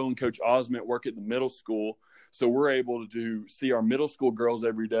 Coach Bro, and Coach Osment work at the middle school. So we're able to see our middle school girls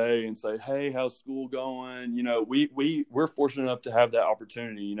every day and say, hey, how's school going? You know, we're fortunate enough to have that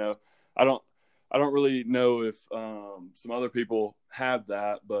opportunity. You know, I don't really know if some other people have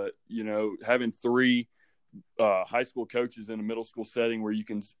that, but, you know, having 3 high school coaches in a middle school setting where you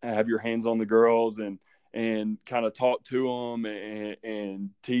can have your hands on the girls and kind of talk to them and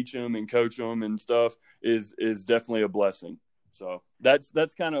teach them and coach them and stuff is definitely a blessing. So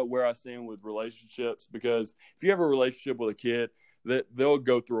that's kind of where I stand with relationships, because if you have a relationship with a kid, that they'll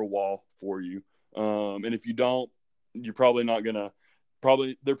go through a wall for you. And if you don't, you're probably not going to,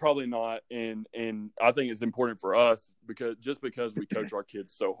 they're probably not. And I think it's important for us because we coach our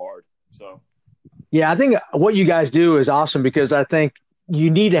kids so hard. So. Yeah, I think what you guys do is awesome, because I think you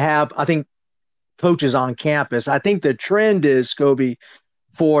need to have, coaches on campus. I think the trend is, Kobe,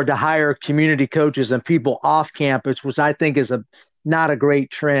 to hire community coaches and people off campus, which I think is not a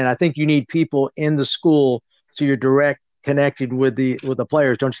great trend. I think you need people in the school so you're direct connected with the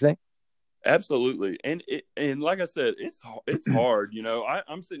players, don't you think? Absolutely. And like I said, it's hard. You know,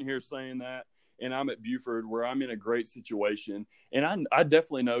 I'm sitting here saying that, and I'm at Buford where I'm in a great situation. And I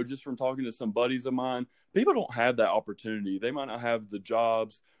definitely know, just from talking to some buddies of mine, people don't have that opportunity. They might not have the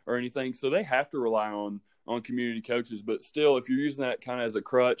jobs or anything, so they have to rely on community coaches. But still, if you're using that kind of as a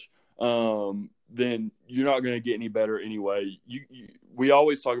crutch, then you're not going to get any better anyway. We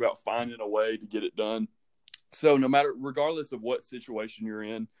always talk about finding a way to get it done. So regardless of what situation you're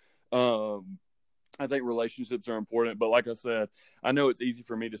in, I think relationships are important. But like I said, I know it's easy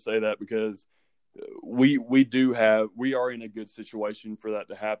for me to say that because we are in a good situation for that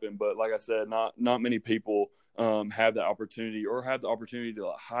to happen. But like I said, not many people have that opportunity or have the opportunity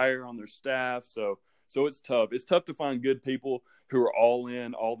to hire on their staff. So it's tough. It's tough to find good people who are all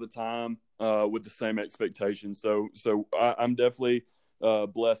in all the time with the same expectations. So I'm definitely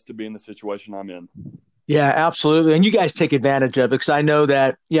blessed to be in the situation I'm in. Yeah, absolutely. And you guys take advantage of it, because I know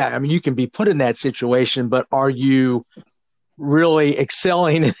that, you can be put in that situation, but are you really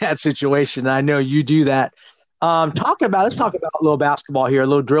excelling in that situation? I know you do that. Let's talk about a little basketball here, a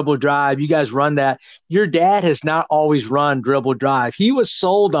little dribble drive. You guys run that. Your dad has not always run dribble drive. He was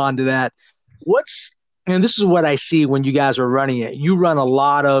sold onto that. And this is what I see when you guys are running it. You run a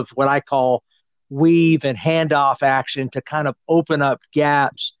lot of what I call weave and handoff action to kind of open up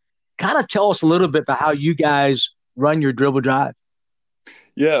gaps. Kind of tell us a little bit about how you guys run your dribble drive.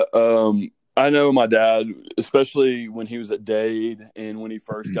 Yeah, I know my dad, especially when he was at Dade and when he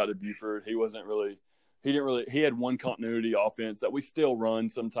first got to Buford, he had one continuity offense that we still run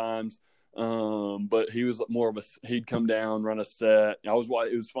sometimes. But he was more of he'd come down, run a set. It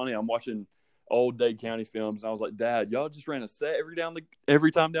was funny. I'm watching old Dade County films, and I was like, Dad, y'all just ran a set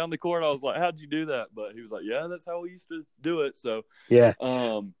every time down the court. I was like, how'd you do that? But he was like, yeah, that's how we used to do it. So, yeah.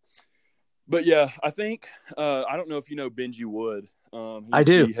 But yeah, I think, I don't know if you know Benji Wood. I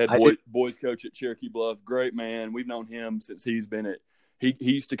do. He head boys coach at Cherokee Bluff. Great man. We've known him since he's been he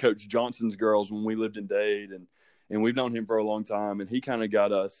used to coach Johnson's girls when we lived in Dade, and we've known him for a long time, and he kind of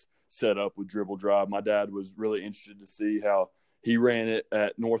got us set up with dribble drive. My dad was really interested to see how he ran it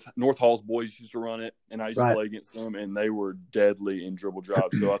at North Hall's boys used to run it, and I used to play against them, and they were deadly in dribble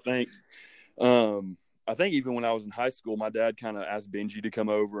drive. So I think even when I was in high school, my dad kind of asked Benji to come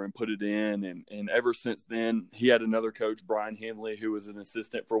over and put it in. And ever since then, he had another coach, Brian Henley, who was an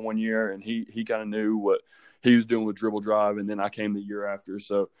assistant for 1 year. And he kind of knew what he was doing with dribble drive. And then I came the year after.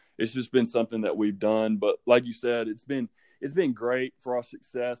 So it's just been something that we've done. But like you said, it's been great for our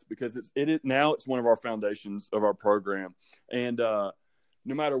success because now it's one of our foundations of our program. And no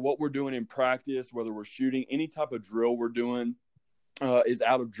matter what we're doing in practice, whether we're shooting, any type of drill we're doing, is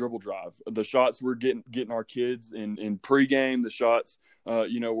out of dribble drive. The shots we're getting our kids in pregame, the shots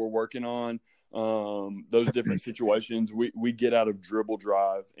we're working on, those different situations we get out of dribble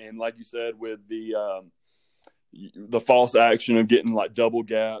drive. And like you said, with the false action of getting like double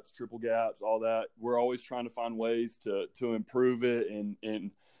gaps, triple gaps, all that, we're always trying to find ways to improve it. And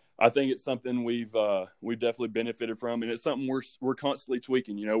I think it's something we've definitely benefited from, and it's something we're constantly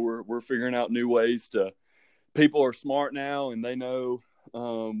tweaking. You know, we're figuring out new ways to. People are smart now, and they know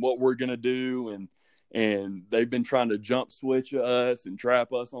what we're going to do, and they've been trying to jump switch us and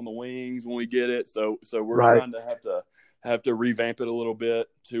trap us on the wings when we get it. So we're trying to have to revamp it a little bit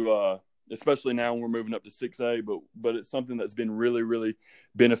to especially now when we're moving up to 6A, but it's something that's been really, really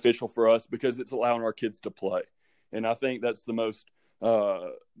beneficial for us because it's allowing our kids to play. And I think that's the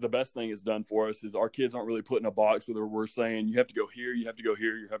best thing it's done for us is our kids aren't really put in a box where we're saying you have to go here, you have to go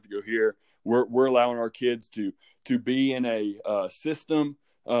here, you have to go here. We're allowing our kids to be in a system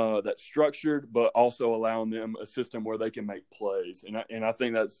that's structured, but also allowing them a system where they can make plays. And I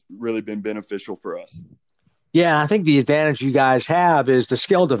think that's really been beneficial for us. Yeah, I think the advantage you guys have is the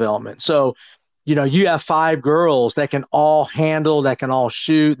skill development. So, you have 5 girls that can all handle, that can all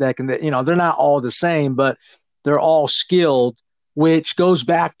shoot, that can, they're not all the same, but they're all skilled, which goes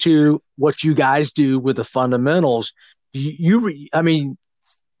back to what you guys do with the fundamentals. I mean,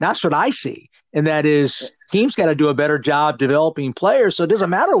 that's what I see. And that is teams got to do a better job developing players. So it doesn't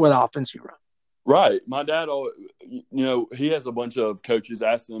matter what offense you run. Right. My dad, he has a bunch of coaches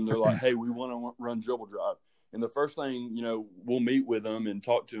ask them, they're like, hey, we want to run dribble drive. And the first thing, we'll meet with them and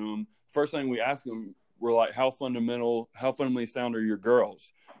talk to them. First thing we ask them, we're like, how fundamentally sound are your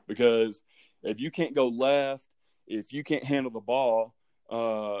girls? Because if you can't go left, if you can't handle the ball,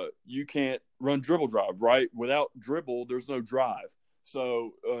 you can't run dribble drive, right? Without dribble, there's no drive.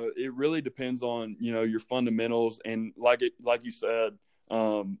 So it really depends on, your fundamentals. And like you said,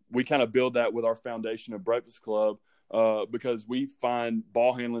 we kind of build that with our foundation of Breakfast Club because we find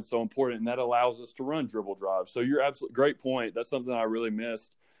ball handling so important, and that allows us to run dribble drive. So you're absolutely great point. That's something I really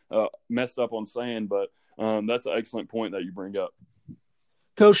messed up on saying, but that's an excellent point that you bring up.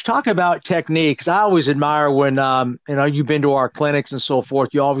 Coach, talk about techniques. I always admire when, you've been to our clinics and so forth.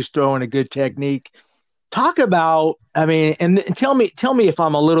 You always throw in a good technique. Talk about, and tell me if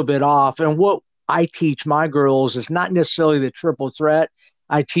I'm a little bit off. And what I teach my girls is not necessarily the triple threat.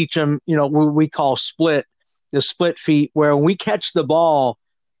 I teach them, what we call the split feet, where when we catch the ball,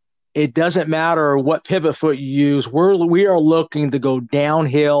 it doesn't matter what pivot foot you use. We are looking to go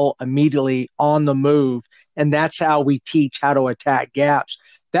downhill immediately on the move. And that's how we teach how to attack gaps.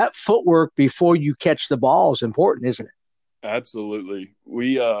 That footwork before you catch the ball is important, isn't it? Absolutely.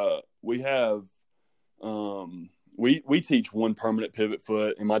 We have we teach one permanent pivot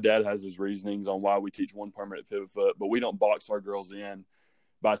foot, and my dad has his reasonings on why we teach one permanent pivot foot, but we don't box our girls in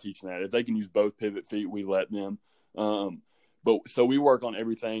by teaching that. If they can use both pivot feet, we let them. But so we work on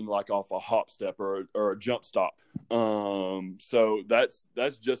everything like off a hop step or a jump stop. So that's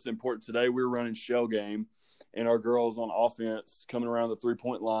just important. Today we're running shell game, and our girls on offense coming around the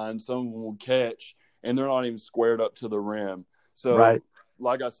 3-point line, some of them will catch, and they're not even squared up to the rim. So, right.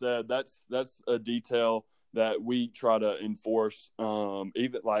 Like I said, that's a detail that we try to enforce.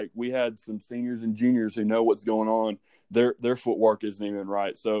 Even like we had some seniors and juniors who know what's going on. Their footwork isn't even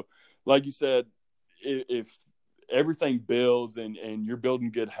right. So, like you said, if everything builds and you're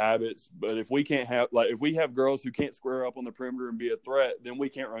building good habits, but if we have girls who can't square up on the perimeter and be a threat, then we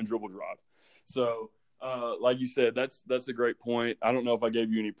can't run dribble drive. So, like you said, that's a great point. I don't know if I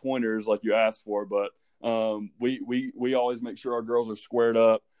gave you any pointers like you asked for, but we always make sure our girls are squared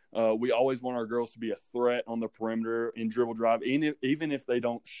up. We always want our girls to be a threat on the perimeter in dribble drive, even if they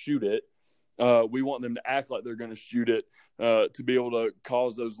don't shoot it. We want them to act like they're going to shoot it to be able to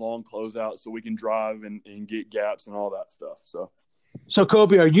cause those long closeouts so we can drive and get gaps and all that stuff. So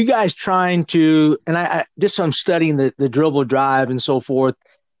Kobe, are you guys trying to, and I just I'm studying the dribble drive and so forth,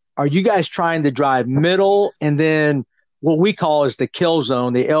 are you guys trying to drive middle and then what we call is the kill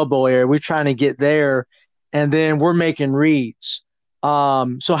zone, the elbow area? We're trying to get there, and then we're making reads.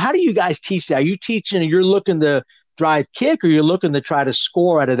 So how do you guys teach that? Are you teaching, you're looking to drive kick, or you're looking to try to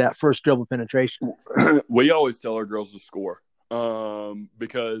score out of that first dribble penetration? We always tell our girls to score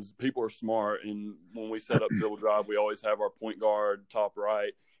because people are smart. And when we set up dribble drive, we always have our point guard top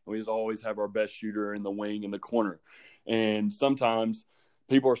right. And we always have our best shooter in the wing in the corner. And sometimes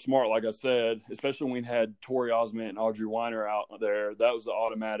people are smart, like I said, especially when we had Tori Osment and Audrey Weiner out there. That was the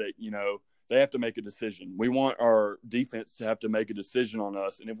automatic, they have to make a decision. We want our defense to have to make a decision on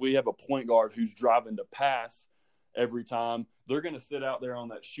us. And if we have a point guard who's driving to pass every time, they're going to sit out there on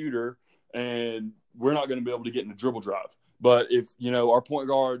that shooter, and we're not going to be able to get in the dribble drive. But if, our point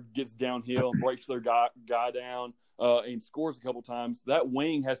guard gets downhill and breaks their guy down and scores a couple times, that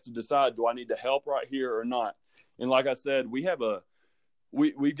wing has to decide, do I need to help right here or not? And like I said, we've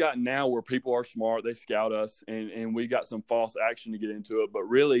got now where people are smart. They scout us, and we got some false action to get into it. But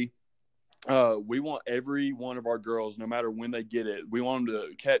really, we want every one of our girls, no matter when they get it, we want them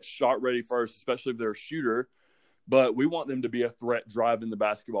to catch shot ready first, especially if they're a shooter. But we want them to be a threat driving the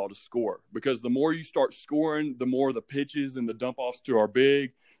basketball to score, because the more you start scoring, the more the pitches and the dump offs to our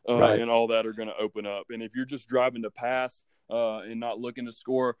big right. and all that are going to open up. And if you're just driving to pass, and not looking to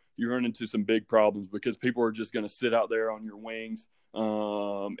score, you run into some big problems because people are just going to sit out there on your wings,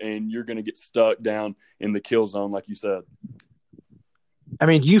 and you're going to get stuck down in the kill zone, like you said. I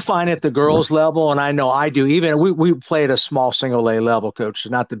mean, do you find at the girls level, and I know I do, even we play at a small single A level, coach,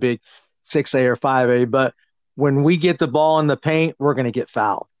 not the big 6A or 5A, but when we get the ball in the paint, we're going to get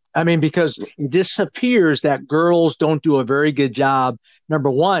fouled. I mean, because it just appears that girls don't do a very good job, number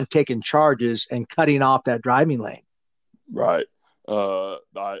one, taking charges and cutting off that driving lane. Right.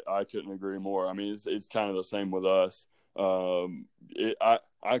 I couldn't agree more. I mean, it's kind of the same with us.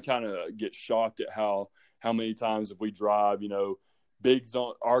 I kind of get shocked at how many times if we drive, big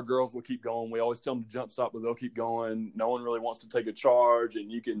zone, our girls will keep going. We always tell them to jump stop, but they'll keep going. No one really wants to take a charge,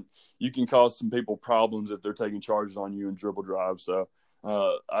 and you can cause some people problems if they're taking charges on you and dribble drive. So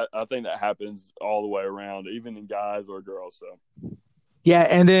I think that happens all the way around, even in guys or girls. So. Yeah,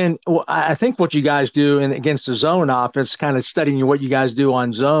 and then I think what you guys do against the zone offense, kind of studying what you guys do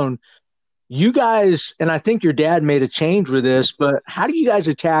on zone, you guys, and I think your dad made a change with this, but how do you guys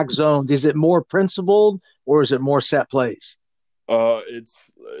attack zones? Is it more principled or is it more set plays?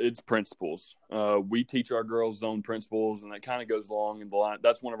 It's principles. We teach our girls zone principles, and that kind of goes along in the line.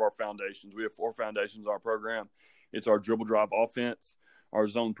 That's one of our foundations. We have 4 foundations in our program. It's our dribble drive offense, our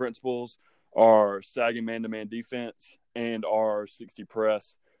zone principles, our sagging man-to-man defense, and our 60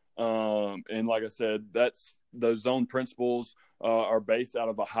 press. And like I said, those zone principles are based out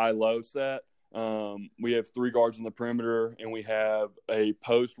of a high-low set. We have 3 guards on the perimeter, and we have a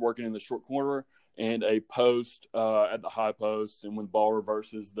post working in the short corner and a post at the high post. And when ball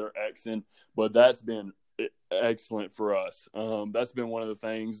reverses, they're Xing. But that's been excellent for us. That's been one of the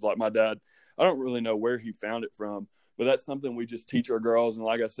things, like my dad, I don't really know where he found it from, but that's something we just teach our girls. And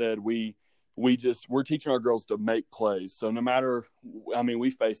like I said, we're teaching our girls to make plays. So no matter, we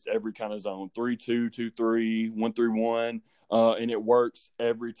faced every kind of zone, 3-2, 2-3, 1-3-1, and it works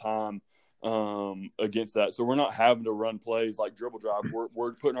every time against that. So we're not having to run plays like dribble drive.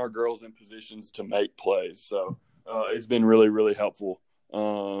 We're putting our girls in positions to make plays. So it's been really, really helpful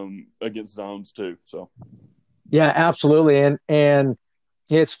against zones too. So. Yeah, absolutely. And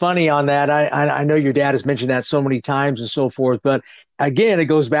it's funny on that. I know your dad has mentioned that so many times and so forth, but again, it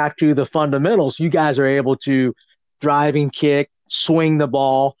goes back to the fundamentals. You guys are able to drive and kick, swing the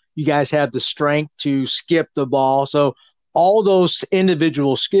ball. You guys have the strength to skip the ball. So all those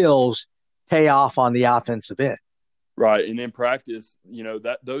individual skills pay off on the offensive end. Right. And in practice,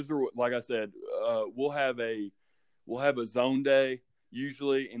 those are, like I said, we'll have a zone day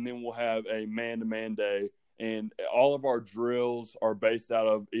usually, and then we'll have a man-to-man day. And all of our drills are based out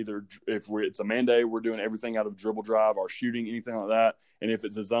of either, if it's a man day, we're doing everything out of dribble drive, our shooting, anything like that. And if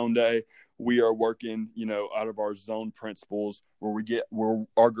it's a zone day, we are working, out of our zone principles where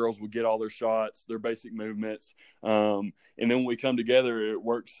our girls will get all their shots, their basic movements. And then when we come together, it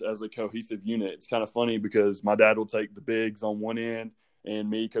works as a cohesive unit. It's kind of funny because my dad will take the bigs on one end, and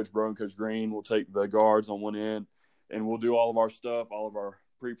me, Coach Bro, and Coach Green will take the guards on one end, and we'll do all of our stuff, all of our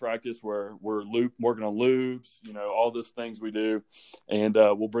pre-practice where we're working on loops, all those things we do, and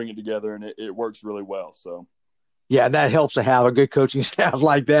we'll bring it together, and it works really well. So yeah, that helps to have a good coaching staff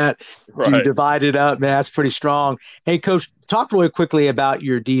like that to divide it up, man. That's pretty strong. Hey, Coach, talk really quickly about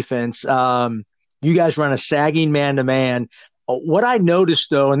your defense. You guys run a sagging man-to-man. What I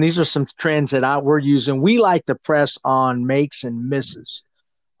noticed, though, and these are some trends that we're using, we like to press on makes and misses.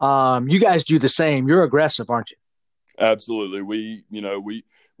 You guys do the same. You're aggressive, aren't you? Absolutely.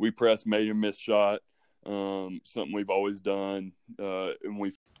 We press made and miss shot, something we've always done.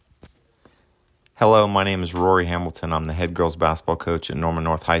 Hello, my name is Rory Hamilton. I'm the head girls basketball coach at Norman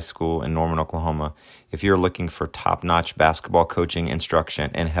North High School in Norman, Oklahoma. If you're looking for top-notch basketball coaching,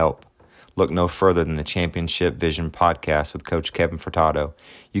 instruction, and help, look no further than the Championship Vision podcast with Coach Kevin Furtado.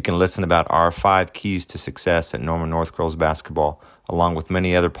 You can listen about our 5 keys to success at Norman North Girls Basketball, along with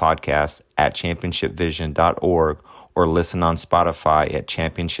many other podcasts at championshipvision.org, or listen on Spotify at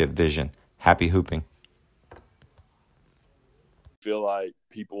Championship Vision. Happy hooping. I feel like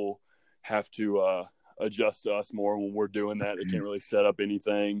people have to adjust to us more when we're doing that. They can't really set up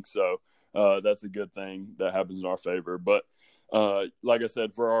anything. So that's a good thing that happens in our favor. But like I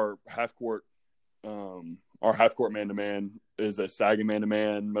said, for our half court man-to-man is a sagging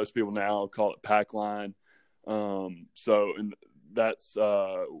man-to-man. Most people now call it pack line. And that's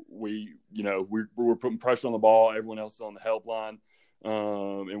we're putting pressure on the ball. Everyone else is on the help line,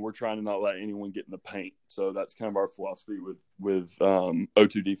 and we're trying to not let anyone get in the paint. So that's kind of our philosophy with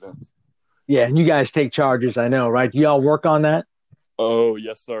O2 defense. Yeah, and you guys take charges, I know, right? Do y'all work on that? Oh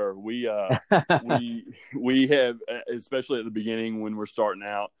yes, sir. We have, especially at the beginning when we're starting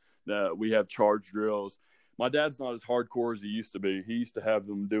out, we have charge drills. my dad's not as hardcore as he used to be. He used to have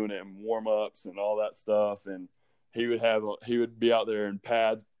them doing it in warm-ups and all that stuff, and he would be out there in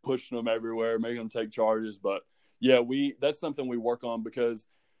pads, pushing them everywhere, making them take charges. But yeah, that's something we work on, because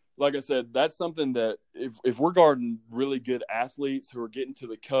like I said, that's something that if we're guarding really good athletes who are getting to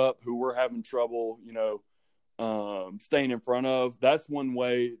the cup, who we're having trouble, staying in front of, that's one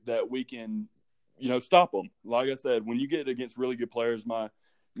way that we can, stop them. Like I said, when you get against really good players, like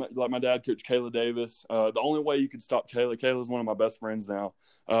my dad coached Kayla Davis. The only way you could stop Kayla's one of my best friends now.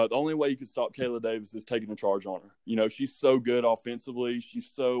 The only way you could stop Kayla Davis is taking a charge on her. She's so good offensively. She's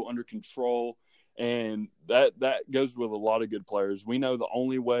so under control. And that goes with a lot of good players. We know the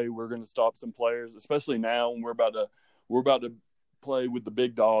only way we're going to stop some players, especially now when we're about to play with the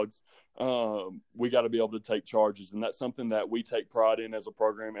big dogs, we got to be able to take charges. And that's something that we take pride in as a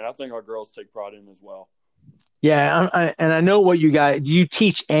program. And I think our girls take pride in as well. Yeah, and I know what you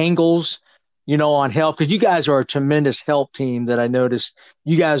teach angles, on help, because you guys are a tremendous help team that I noticed.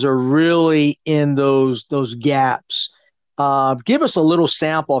 You guys are really in those gaps. Give us a little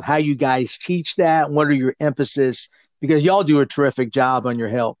sample of how you guys teach that, and what are your emphasis, because y'all do a terrific job on your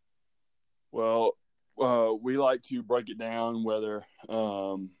help. Well, we like to break it down, whether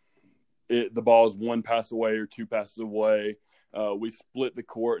the ball is one pass away or two passes away. We split the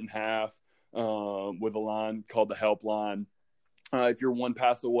court in half with a line called the help line. If you're one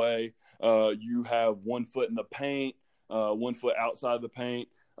pass away, you have 1 foot in the paint, 1 foot outside the paint.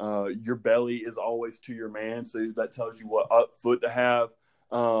 Your belly is always to your man, so that tells you what foot to have.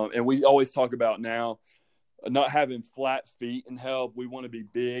 And we always talk about now not having flat feet and help. We want to be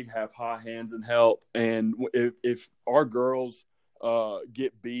big, have high hands and help. And if our girls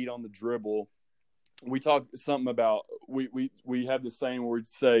get beat on the dribble, we talk something about we have the saying where we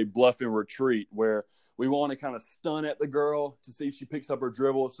say bluff and retreat, where we want to kind of stun at the girl to see if she picks up her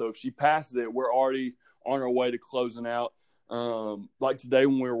dribble. So if she passes it, we're already on our way to closing out. Like today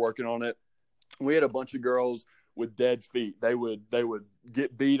when we were working on it, we had a bunch of girls with dead feet. They would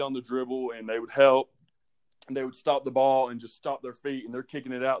get beat on the dribble, and they would help, and they would stop the ball and just stop their feet, and they're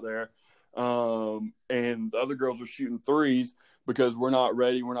kicking it out there. And the other girls are shooting threes because we're not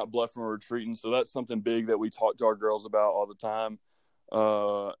ready. We're not bluffing or retreating. So that's something big that we talk to our girls about all the time.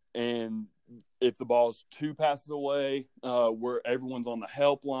 And if the ball is 2 passes away, where everyone's on the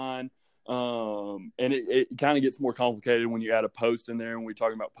help line. And it kind of gets more complicated when you add a post in there, and we're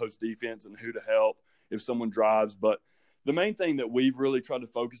talking about post defense and who to help if someone drives. But the main thing that we've really tried to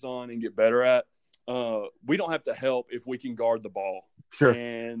focus on and get better at, we don't have to help if we can guard the ball. Sure.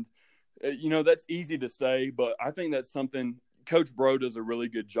 And, that's easy to say, but I think that's something Coach Bro does a really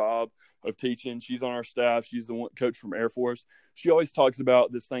good job of teaching. She's on our staff. She's the one coach from Air Force. She always talks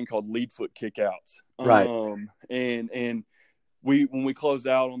about this thing called lead foot kickouts. Right. And when we close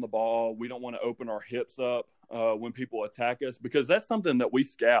out on the ball, we don't want to open our hips up when people attack us, because that's something that we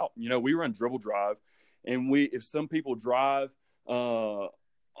scout. We run dribble drive, and if some people drive and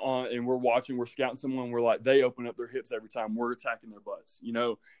we're scouting someone, we're like, they open up their hips every time, we're attacking their butts,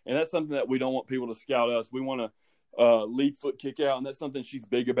 and that's something that we don't want people to scout us. We want to lead foot kick out, and that's something she's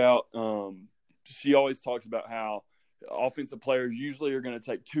big about. She always talks about how offensive players usually are going to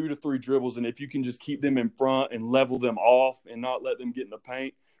take 2 to 3 dribbles, and if you can just keep them in front and level them off and not let them get in the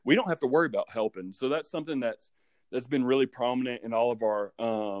paint, we don't have to worry about helping. So that's something that's been really prominent in all of our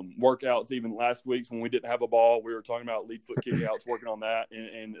workouts. Even last week's when we didn't have a ball, we were talking about lead foot kickouts, working on that,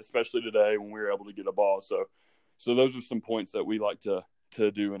 and especially today when we were able to get a ball. So those are some points that we like to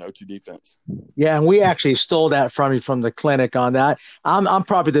do in OT defense. Yeah, and we actually stole that from you from the clinic on that. I'm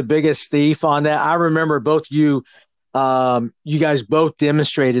probably the biggest thief on that. I remember both you guys both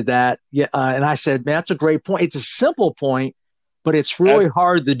demonstrated that. Yeah, and I said, man, that's a great point. It's a simple point, but it's really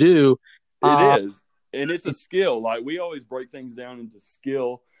hard to do. It is. And it's a skill. Like, we always break things down into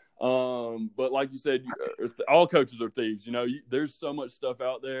skill. But like you said, all coaches are thieves. There's so much stuff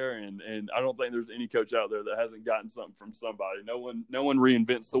out there, and I don't think there's any coach out there that hasn't gotten something from somebody. No one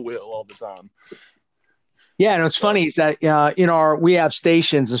reinvents the wheel all the time. Yeah, and what's funny is that we have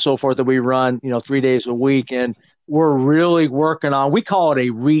stations and so forth that we run 3 days a week, and we're really working on, we call it a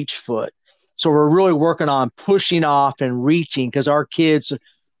reach foot. So we're really working on pushing off and reaching, because our kids,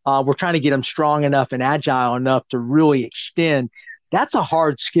 we're trying to get them strong enough and agile enough to really extend. That's a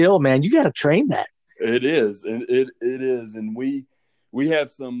hard skill, man. You got to train that. It is. And it is. And we have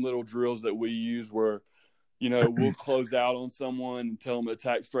some little drills that we use where, we'll close out on someone and tell them to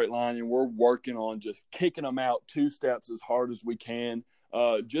attack straight line. And we're working on just kicking them out 2 steps as hard as we can,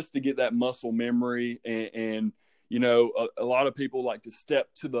 just to get that muscle memory and you know, a lot of people like to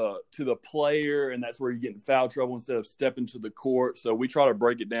step to the player, and that's where you get in foul trouble instead of stepping to the court. So we try to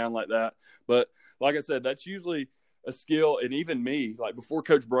break it down like that. But like I said, that's usually a skill. And even me, like before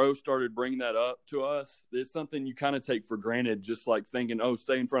Coach Bro started bringing that up to us, it's something you kind of take for granted, just like thinking, oh,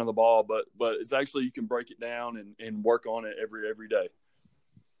 stay in front of the ball. But it's actually, you can break it down and work on it every day.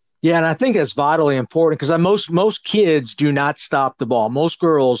 Yeah, and I think that's vitally important because most kids do not stop the ball. Most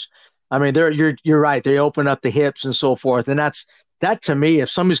girls, I mean, you're right. They open up the hips and so forth, and that to me, if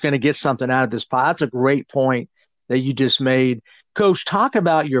somebody's going to get something out of this pod, that's a great point that you just made. Coach, talk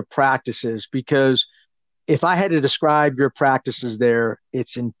about your practices, because if I had to describe your practices there,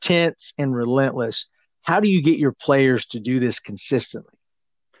 it's intense and relentless. How do you get your players to do this consistently?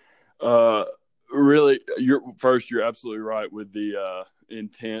 Really, you're absolutely right with the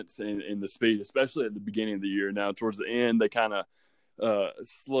intense and the speed, especially at the beginning of the year. Now, towards the end, they kind of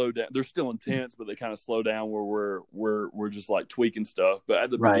slow down. They're still intense, but they kind of slow down where we're just like tweaking stuff. But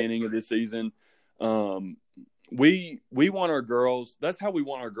at the beginning of this season, we want our girls. That's how we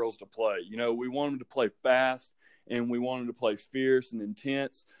want our girls to play. You know, we want them to play fast, and we want them to play fierce and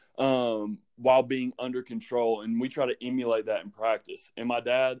intense while being under control. And we try to emulate that in practice. And my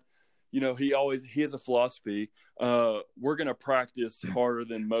dad, you know, he has a philosophy. We're going to practice harder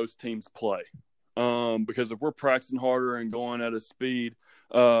than most teams play. Because if we're practicing harder and going at a speed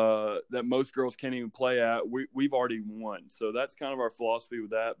that most girls can't even play at, we've already won. So that's kind of our philosophy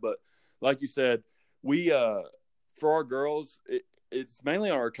with that. But like you said, we for our girls, it's mainly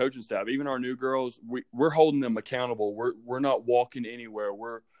on our coaching staff. Even our new girls, we're holding them accountable. We're not walking anywhere.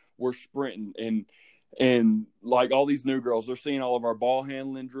 We're sprinting, and like all these new girls, they're seeing all of our ball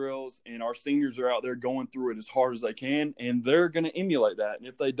handling drills, and our seniors are out there going through it as hard as they can, and they're going to emulate that. And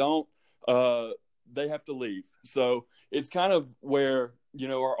if they don't, they have to leave. So it's kind of where, you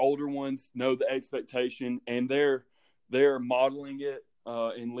know, our older ones know the expectation, and they're modeling it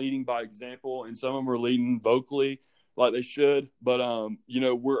and leading by example. And some of them are leading vocally like they should. But, you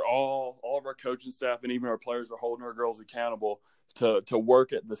know, we're all of our coaching staff and even our players are holding our girls accountable to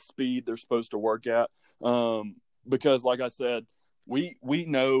work at the speed they're supposed to work at. Because like I said, we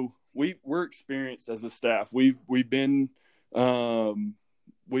know we're experienced as a staff. We've been,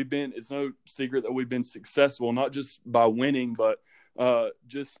 it's no secret that we've been successful, not just by winning, but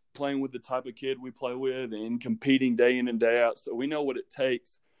just playing with the type of kid we play with and competing day in and day out. So we know what it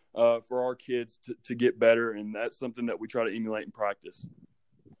takes for our kids to get better, and that's something that we try to emulate in practice.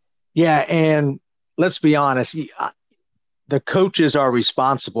 Yeah, and let's be honest, the coaches are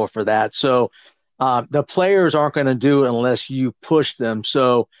responsible for that. So the players aren't going to do it unless you push them.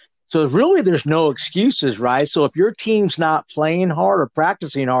 So really there's no excuses, right? So if your team's not playing hard or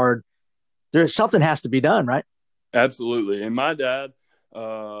practicing hard, there's something has to be done, right? Absolutely. And my dad,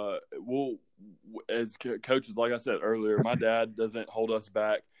 as coaches, like I said earlier, my dad doesn't hold us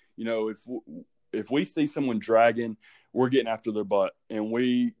back. You know, if we see someone dragging, we're getting after their butt, and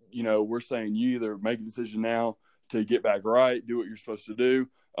we're saying, you either make a decision now to get back right, do what you're supposed to do,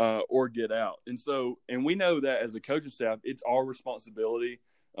 or get out. And we know that as a coaching staff, it's our responsibility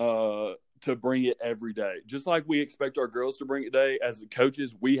to bring it every day. Just like we expect our girls to bring it day, as the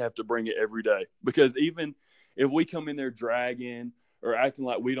coaches, we have to bring it every day. Because even if we come in there dragging or acting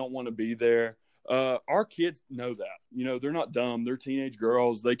like we don't want to be there, our kids know that. You know, they're not dumb. They're teenage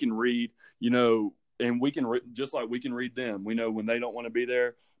girls. They can read, you know, and we can just like we can read them. We know when they don't want to be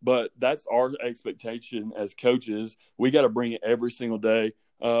there. But that's our expectation as coaches. We got to bring it every single day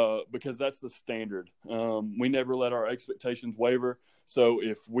because that's the standard. We never let our expectations waver. So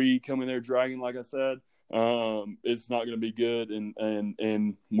if we come in there dragging, like I said, it's not going to be good,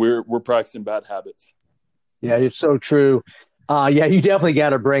 and we're practicing bad habits. Yeah, it's so true. Yeah, you definitely got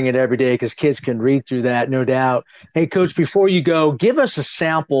to bring it every day because kids can read through that, no doubt. Hey, Coach, before you go, give us a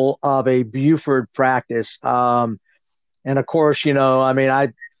sample of a Buford practice. And of course, you know, I mean,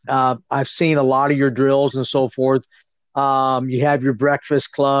 I've seen a lot of your drills and so forth. You have your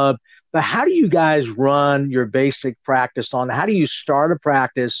breakfast club, but how do you guys run your basic practice on? How do you start a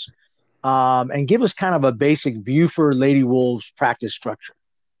practice? And give us kind of a basic Buford Lady Wolves practice structure.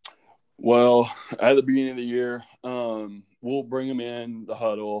 Well, at the beginning of the year, we'll bring them in the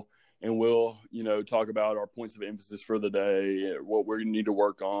huddle, and we'll, you know, talk about our points of emphasis for the day, what we need to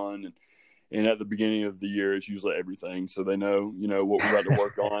work on. And at the beginning of the year, it's usually everything. So they know, you know, what we're about to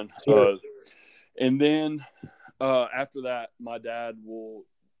work on. And then after that, my dad will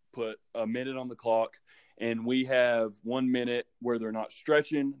put a minute on the clock, and we have 1 minute where they're not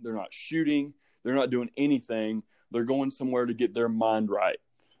stretching, they're not shooting, they're not doing anything. They're going somewhere to get their mind right.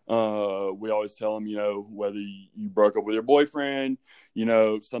 We always tell them, whether you broke up with your boyfriend,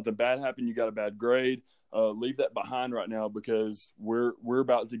 something bad happened, you got a bad grade, leave that behind right now because we're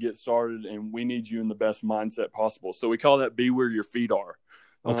about to get started and we need you in the best mindset possible. So we call that be where your feet are.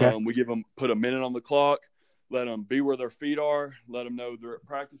 Okay. We put a minute on the clock, let them be where their feet are, let them know they're at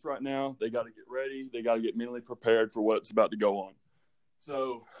practice right now. They got to get ready. They got to get mentally prepared for what's about to go on.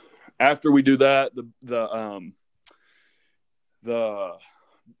 So after we do that, the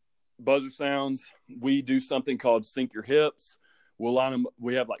buzzer sounds, we do something called sync your hips. We'll line them.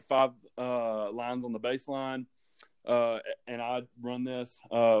 We have like 5 lines on the baseline, and I run this.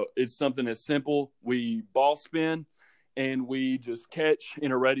 It's something as simple. We ball spin, and we just catch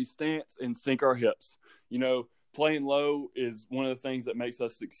in a ready stance and sync our hips. Playing low is one of the things that makes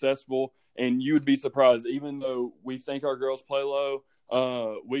us successful, and you would be surprised. Even though we think our girls play low,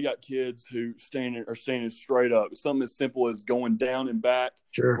 we got kids who are standing straight up. Something as simple as going down and back.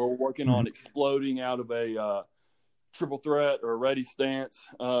 Sure. We're working on exploding out of a triple threat or a ready stance.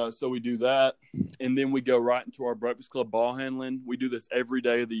 So we do that. And then we go right into our Breakfast Club ball handling. We do this every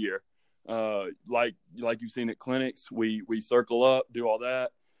day of the year. Like you've seen at clinics, we circle up, do all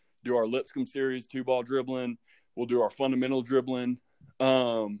that, do our Lipscomb series, 2-ball dribbling. We'll do our fundamental dribbling.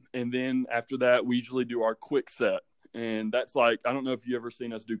 And then after that, we usually do our quick set. And that's I don't know if you've ever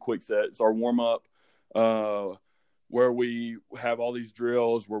seen us do quick set. It's our warm-up where we have all these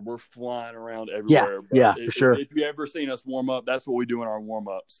drills where we're flying around everywhere. Yeah, for sure. If you ever seen us warm up, that's what we do in our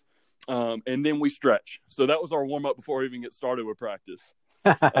warm-ups. And then we stretch. So that was our warm-up before we even get started with practice.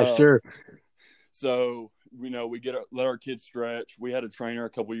 Sure. So, we let our kids stretch. We had a trainer a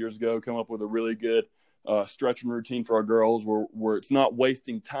couple years ago come up with a really good stretching routine for our girls where it's not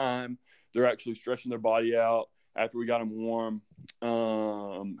wasting time. They're actually stretching their body out after we got them warm.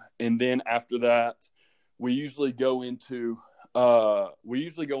 And then after that, we usually go into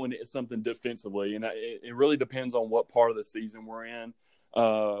something defensively. And it really depends on what part of the season we're in,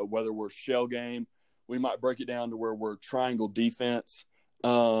 whether we're shell game. We might break it down to where we're triangle defense,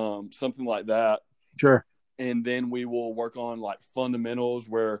 something like that. Sure. And then we will work on like fundamentals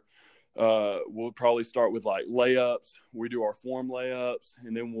where we'll probably start with like layups. We do our form layups,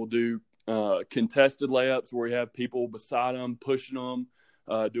 and then we'll do contested layups where we have people beside them, pushing them,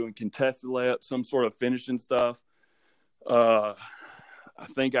 doing contested layups, some sort of finishing stuff. I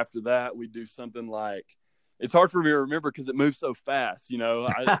think after that, we do something like, it's hard for me to remember because it moves so fast,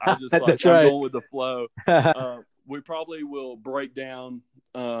 I just I'm going with the flow. We probably will break down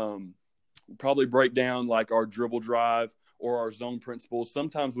like our dribble drive or our zone principles.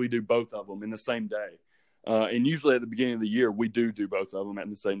 Sometimes we do both of them in the same day. And usually at the beginning of the year, we do both of them in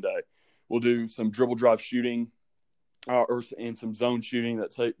the same day. We'll do some dribble drive shooting and some zone shooting.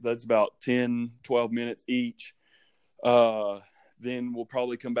 That's about 10, 12 minutes each. Then we'll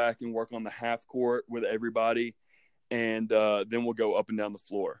probably come back and work on the half court with everybody. And then we'll go up and down the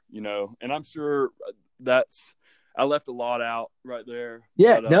floor, And I'm sure I left a lot out right there.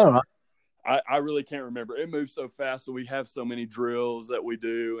 Yeah, but, no. I really can't remember. It moves so fast, so we have so many drills that we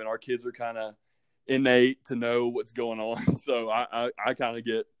do, and our kids are kind of innate to know what's going on. So I kind of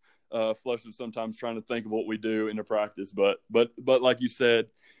get flustered sometimes trying to think of what we do in the practice. But like you said,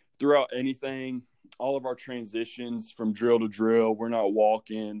 throughout anything, all of our transitions from drill to drill, we're not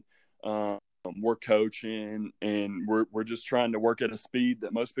walking. We're coaching, and we're just trying to work at a speed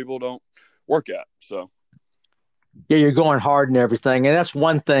that most people don't work at. So. Yeah, you're going hard and everything. And that's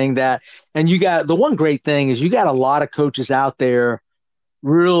one thing and the one great thing is you got a lot of coaches out there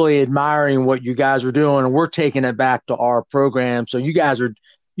really admiring what you guys are doing, and we're taking it back to our program. So you guys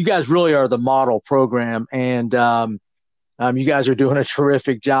really are the model program, and you guys are doing a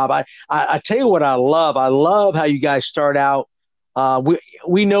terrific job. I tell you what I love how you guys start out.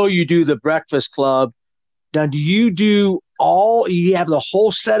 We know you do the Breakfast Club. Now, do you have the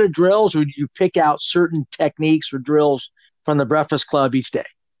whole set of drills, or do you pick out certain techniques or drills from the Breakfast Club each day?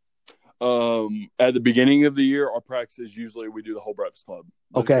 At the beginning of the year, our practices, usually we do the whole Breakfast Club.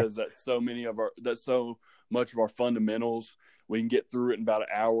 Okay. Because that's so much of our fundamentals. We can get through it in about an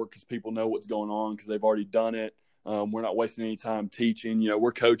hour because people know what's going on because they've already done it. We're not wasting any time teaching.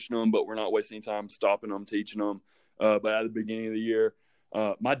 We're coaching them, but we're not wasting any time stopping them, teaching them. But at the beginning of the year,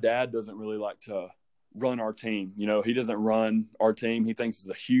 my dad doesn't really like to run our team. He doesn't run our team. He thinks it's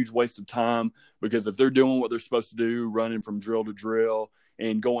a huge waste of time because if they're doing what they're supposed to do, running from drill to drill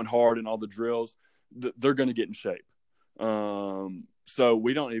and going hard in all the drills, they're going to get in shape. So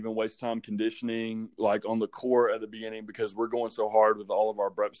we don't even waste time conditioning like on the court at the beginning because we're going so hard with all of our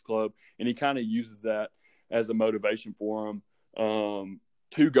Breakfast Club. And he kind of uses that as a motivation for them.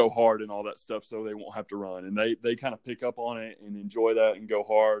 to go hard and all that stuff, so they won't have to run. And they kind of pick up on it and enjoy that and go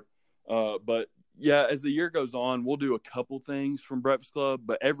hard. But yeah, as the year goes on, we'll do a couple things from Breakfast Club,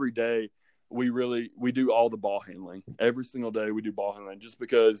 but every day we do all the ball handling. Every single day we do ball handling, just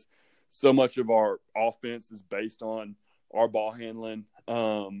because so much of our offense is based on our ball handling.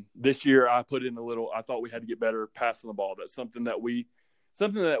 This year I put in I thought we had to get better passing the ball. That's something that we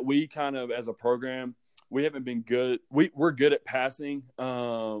kind of, as a program, we haven't been good. We're good at passing,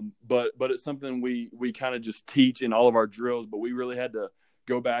 but it's something we kind of just teach in all of our drills, but we really had to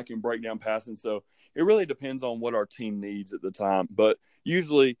go back and break down passing. So it really depends on what our team needs at the time. But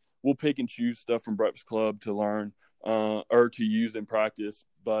usually we'll pick and choose stuff from Breakfast Club to learn or to use in practice.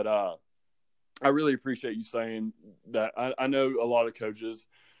 But I really appreciate you saying that. I know a lot of coaches,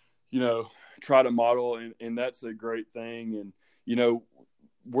 try to model, and that's a great thing. And,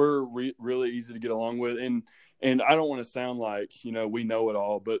 we're really easy to get along with. And I don't want to sound like, we know it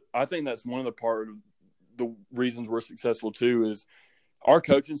all, but I think that's one of the reasons we're successful too, is our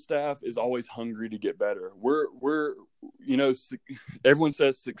coaching staff is always hungry to get better. We're everyone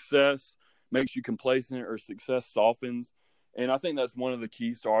says success makes you complacent or success softens. And I think that's one of the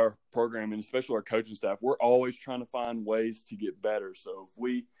keys to our program, and especially our coaching staff. We're always trying to find ways to get better. So if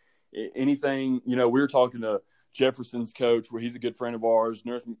we were talking to Jefferson's coach, where he's a good friend of ours,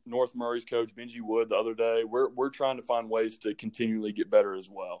 North Murray's coach, Benji Wood, the other day. We're trying to find ways to continually get better as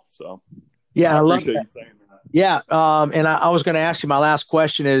well. So yeah, I love that. You saying that. Yeah, and I was going to ask you, my last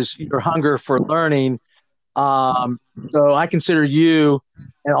question is your hunger for learning. So I consider you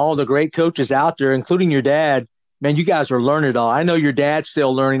and all the great coaches out there, including your dad, man, you guys are learning it all. I know your dad's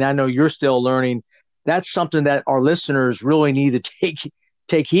still learning. I know you're still learning. That's something that our listeners really need to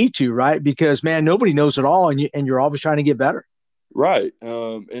take heed to, right? Because, man, nobody knows it all, and you're always trying to get better. Right.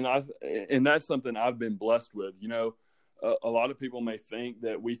 And that's something I've been blessed with. A lot of people may think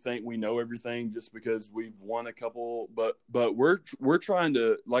that we know everything just because we've won a couple, but we're trying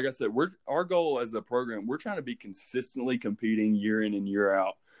to, like I said, our goal as a program, we're trying to be consistently competing year in and year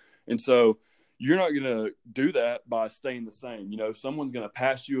out. And so you're not going to do that by staying the same. Someone's going to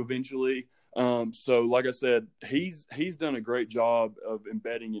pass you eventually. So like I said, he's done a great job of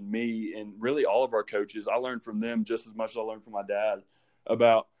embedding in me and really all of our coaches. I learned from them just as much as I learned from my dad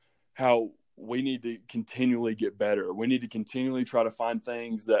about how we need to continually get better. We need to continually try to find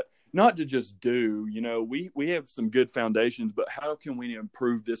things that not to just do, we have some good foundations, but how can we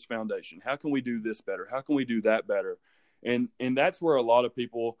improve this foundation? How can we do this better? How can we do that better? And that's where a lot of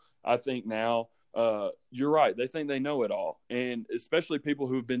people, I think now, you're right. They think they know it all. And especially people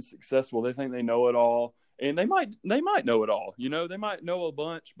who've been successful, they think they know it all, and they might know it all, they might know a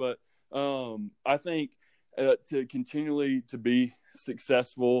bunch, but I think to continually to be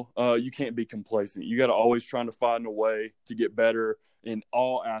successful, you can't be complacent. You got to always trying to find a way to get better in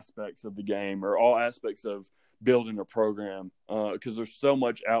all aspects of the game or all aspects of building a program. Cause there's so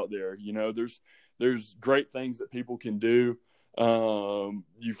much out there, there's great things that people can do.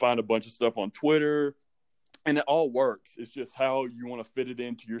 You find a bunch of stuff on Twitter and it all works. It's just how you want to fit it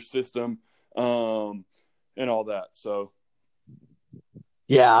into your system, and all that. So.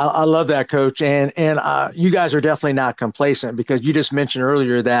 Yeah, I love that, Coach. And you guys are definitely not complacent, because you just mentioned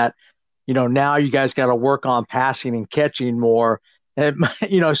earlier that, now you guys got to work on passing and catching more. And,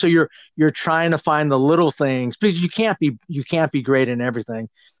 so you're trying to find the little things, because you can't be great in everything.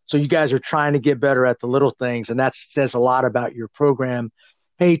 So you guys are trying to get better at the little things, and that says a lot about your program.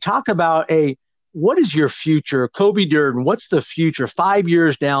 Hey, talk about what is your future? Kobe Durden, what's the future 5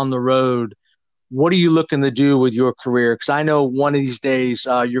 years down the road? What are you looking to do with your career? Because I know one of these days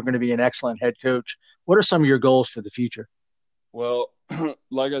you're going to be an excellent head coach. What are some of your goals for the future? Well,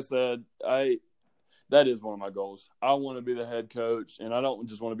 like I said, that is one of my goals. I want to be the head coach, and I don't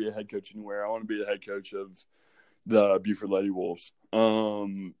just want to be a head coach anywhere. I want to be the head coach of the Buford Lady Wolves.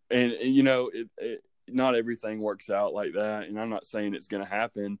 And not everything works out like that, and I'm not saying it's going to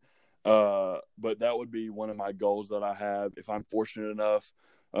happen, but that would be one of my goals that I have. If I'm fortunate enough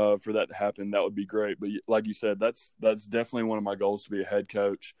for that to happen, that would be great. But like you said, that's definitely one of my goals, to be a head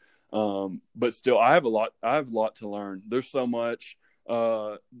coach. But still, I have a lot to learn. There's so much.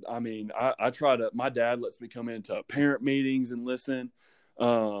 I try to. My dad lets me come into parent meetings and listen.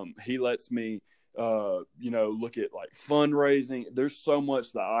 He lets me look at like fundraising. There's so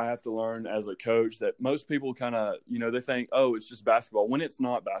much that I have to learn as a coach that most people kind of, they think, oh, it's just basketball, when it's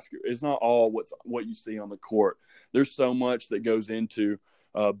not basketball. It's not all what you see on the court. There's so much that goes into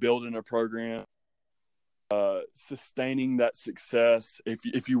building a program, sustaining that success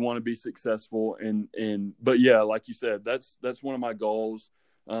if you want to be successful. But yeah, like you said, that's one of my goals,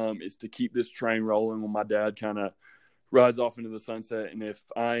 is to keep this train rolling when my dad kind of rides off into the sunset. And if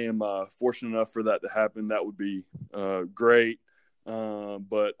I am fortunate enough for that to happen, that would be great.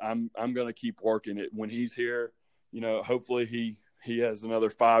 But I'm going to keep working it when he's here. Hopefully he has another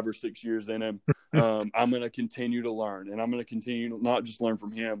 5 or 6 years in him. I'm going to continue to learn, and I'm going to continue to not just learn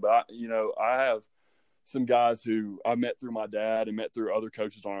from him, but I have some guys who I met through my dad and met through other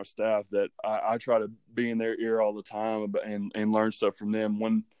coaches on our staff that I try to be in their ear all the time and learn stuff from them.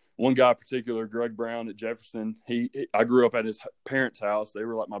 One guy in particular, Greg Brown at Jefferson, I grew up at his parents' house. They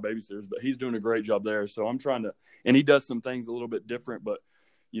were like my babysitters, but he's doing a great job there. So I'm trying to, and he does some things a little bit different, but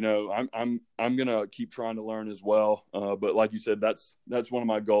I'm going to keep trying to learn as well. But like you said, that's one of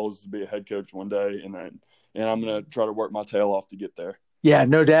my goals, to be a head coach one day. And I'm going to try to work my tail off to get there. Yeah,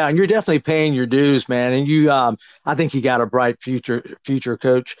 no doubt. And you're definitely paying your dues, man. And you, I think you got a bright future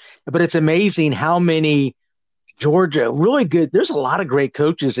coach, but it's amazing how many Georgia, really good. There's a lot of great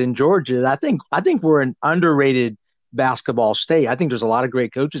coaches in Georgia. I think we're an underrated basketball state. I think there's a lot of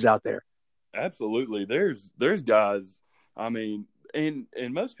great coaches out there. Absolutely. There's guys, I mean, and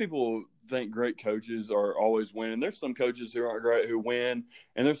most people think great coaches are always winning. There's some coaches who aren't great who win,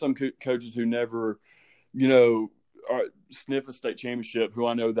 and there's some coaches who never, sniff a state championship, who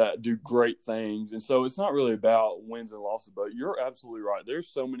I know that do great things. And so it's not really about wins and losses, but you're absolutely right. There's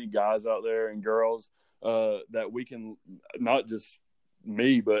so many guys out there and girls that we can, not just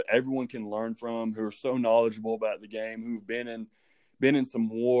me, but everyone can learn from, who are so knowledgeable about the game, who've been in some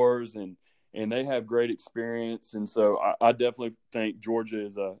wars and they have great experience. And so I definitely think Georgia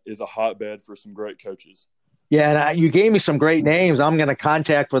is a hotbed for some great coaches. Yeah, and you gave me some great names I'm going to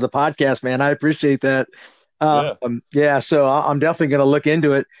contact for the podcast, man. I appreciate that. So I'm definitely going to look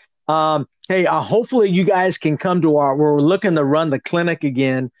into it. Hey, hopefully you guys can come to we're looking to run the clinic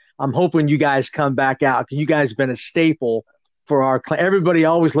again. I'm hoping you guys come back out. You guys have been a staple for our everybody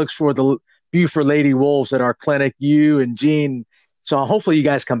always looks for the Buford Lady Wolves at our clinic, you and Gene. So hopefully you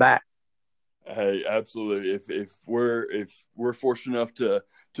guys come back. Hey, absolutely. If we're fortunate enough to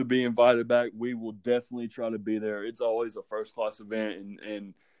be invited back, we will definitely try to be there. It's always a first-class event,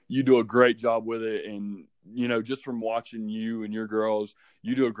 and you do a great job with it. And, just from watching you and your girls,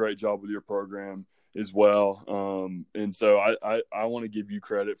 you do a great job with your program as well. And so I want to give you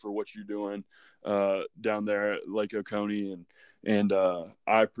credit for what you're doing down there at Lake Oconee. And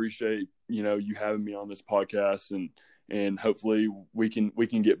I appreciate, you having me on this podcast, and hopefully we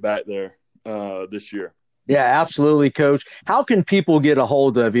can get back there this year. Yeah, absolutely, Coach. How can people get a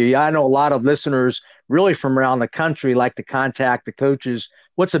hold of you? I know a lot of listeners really from around the country like to contact the coaches.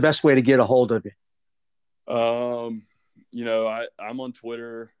 What's the best way to get a hold of you? I'm on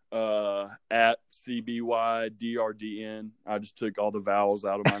Twitter at CBYDRDN. I just took all the vowels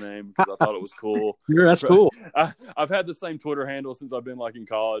out of my name because I thought it was cool. That's cool. I've had the same Twitter handle since I've been in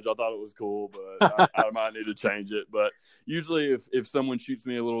college. I thought it was cool, but I might need to change it. But usually if someone shoots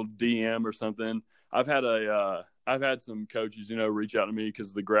me a little DM or something, I've had some coaches, reach out to me because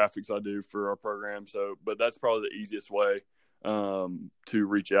of the graphics I do for our program. So, but that's probably the easiest way to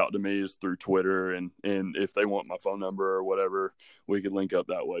reach out to me is through Twitter, and if they want my phone number or whatever, we could link up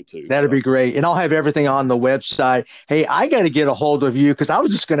that way too. That'd be great. And I'll have everything on the website. Hey, I got to get a hold of you because I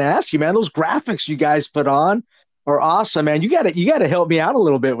was just going to ask you, man, those graphics you guys put on are awesome, man. You got to help me out a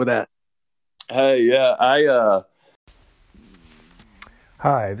little bit with that. Hey, yeah,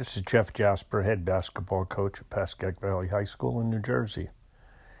 Hi, this is Jeff Jasper, head basketball coach at Pascagoula Valley High School in New Jersey.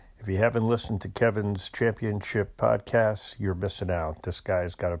 If you haven't listened to Kevin's championship podcast, you're missing out. This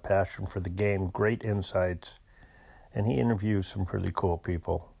guy's got a passion for the game, great insights, and he interviews some pretty cool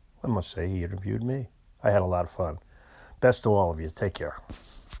people. I must say, he interviewed me. I had a lot of fun. Best to all of you. Take care.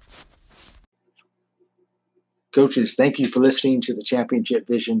 Coaches, thank you for listening to the Championship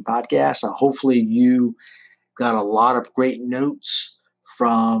Vision podcast. Hopefully you got a lot of great notes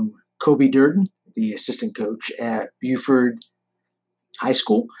from Kobe Durden, the assistant coach at Buford High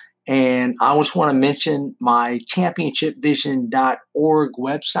School. And I just want to mention my championshipvision.org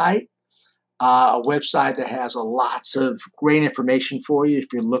website, a website that has lots of great information for you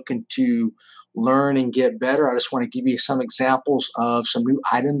if you're looking to learn and get better. I just want to give you some examples of some new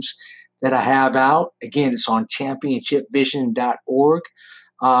items that I have out. Again, it's on championshipvision.org.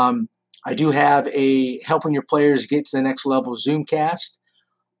 I do have a Helping Your Players Get to the Next Level Zoomcast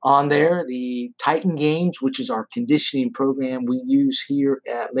on there. The Titan Games, which is our conditioning program we use here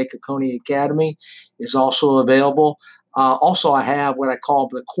at Lake Oconee Academy, is also available. Also, I have what I call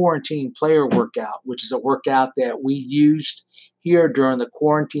the Quarantine Player Workout, which is a workout that we used here during the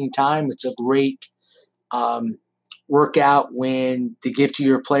quarantine time. It's a great workout to give to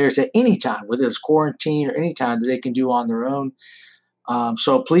your players at any time, whether it's quarantine or any time that they can do on their own.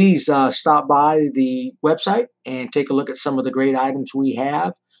 So please stop by the website and take a look at some of the great items we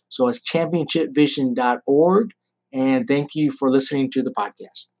have. So it's championshipvision.org. And thank you for listening to the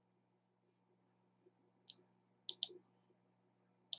podcast.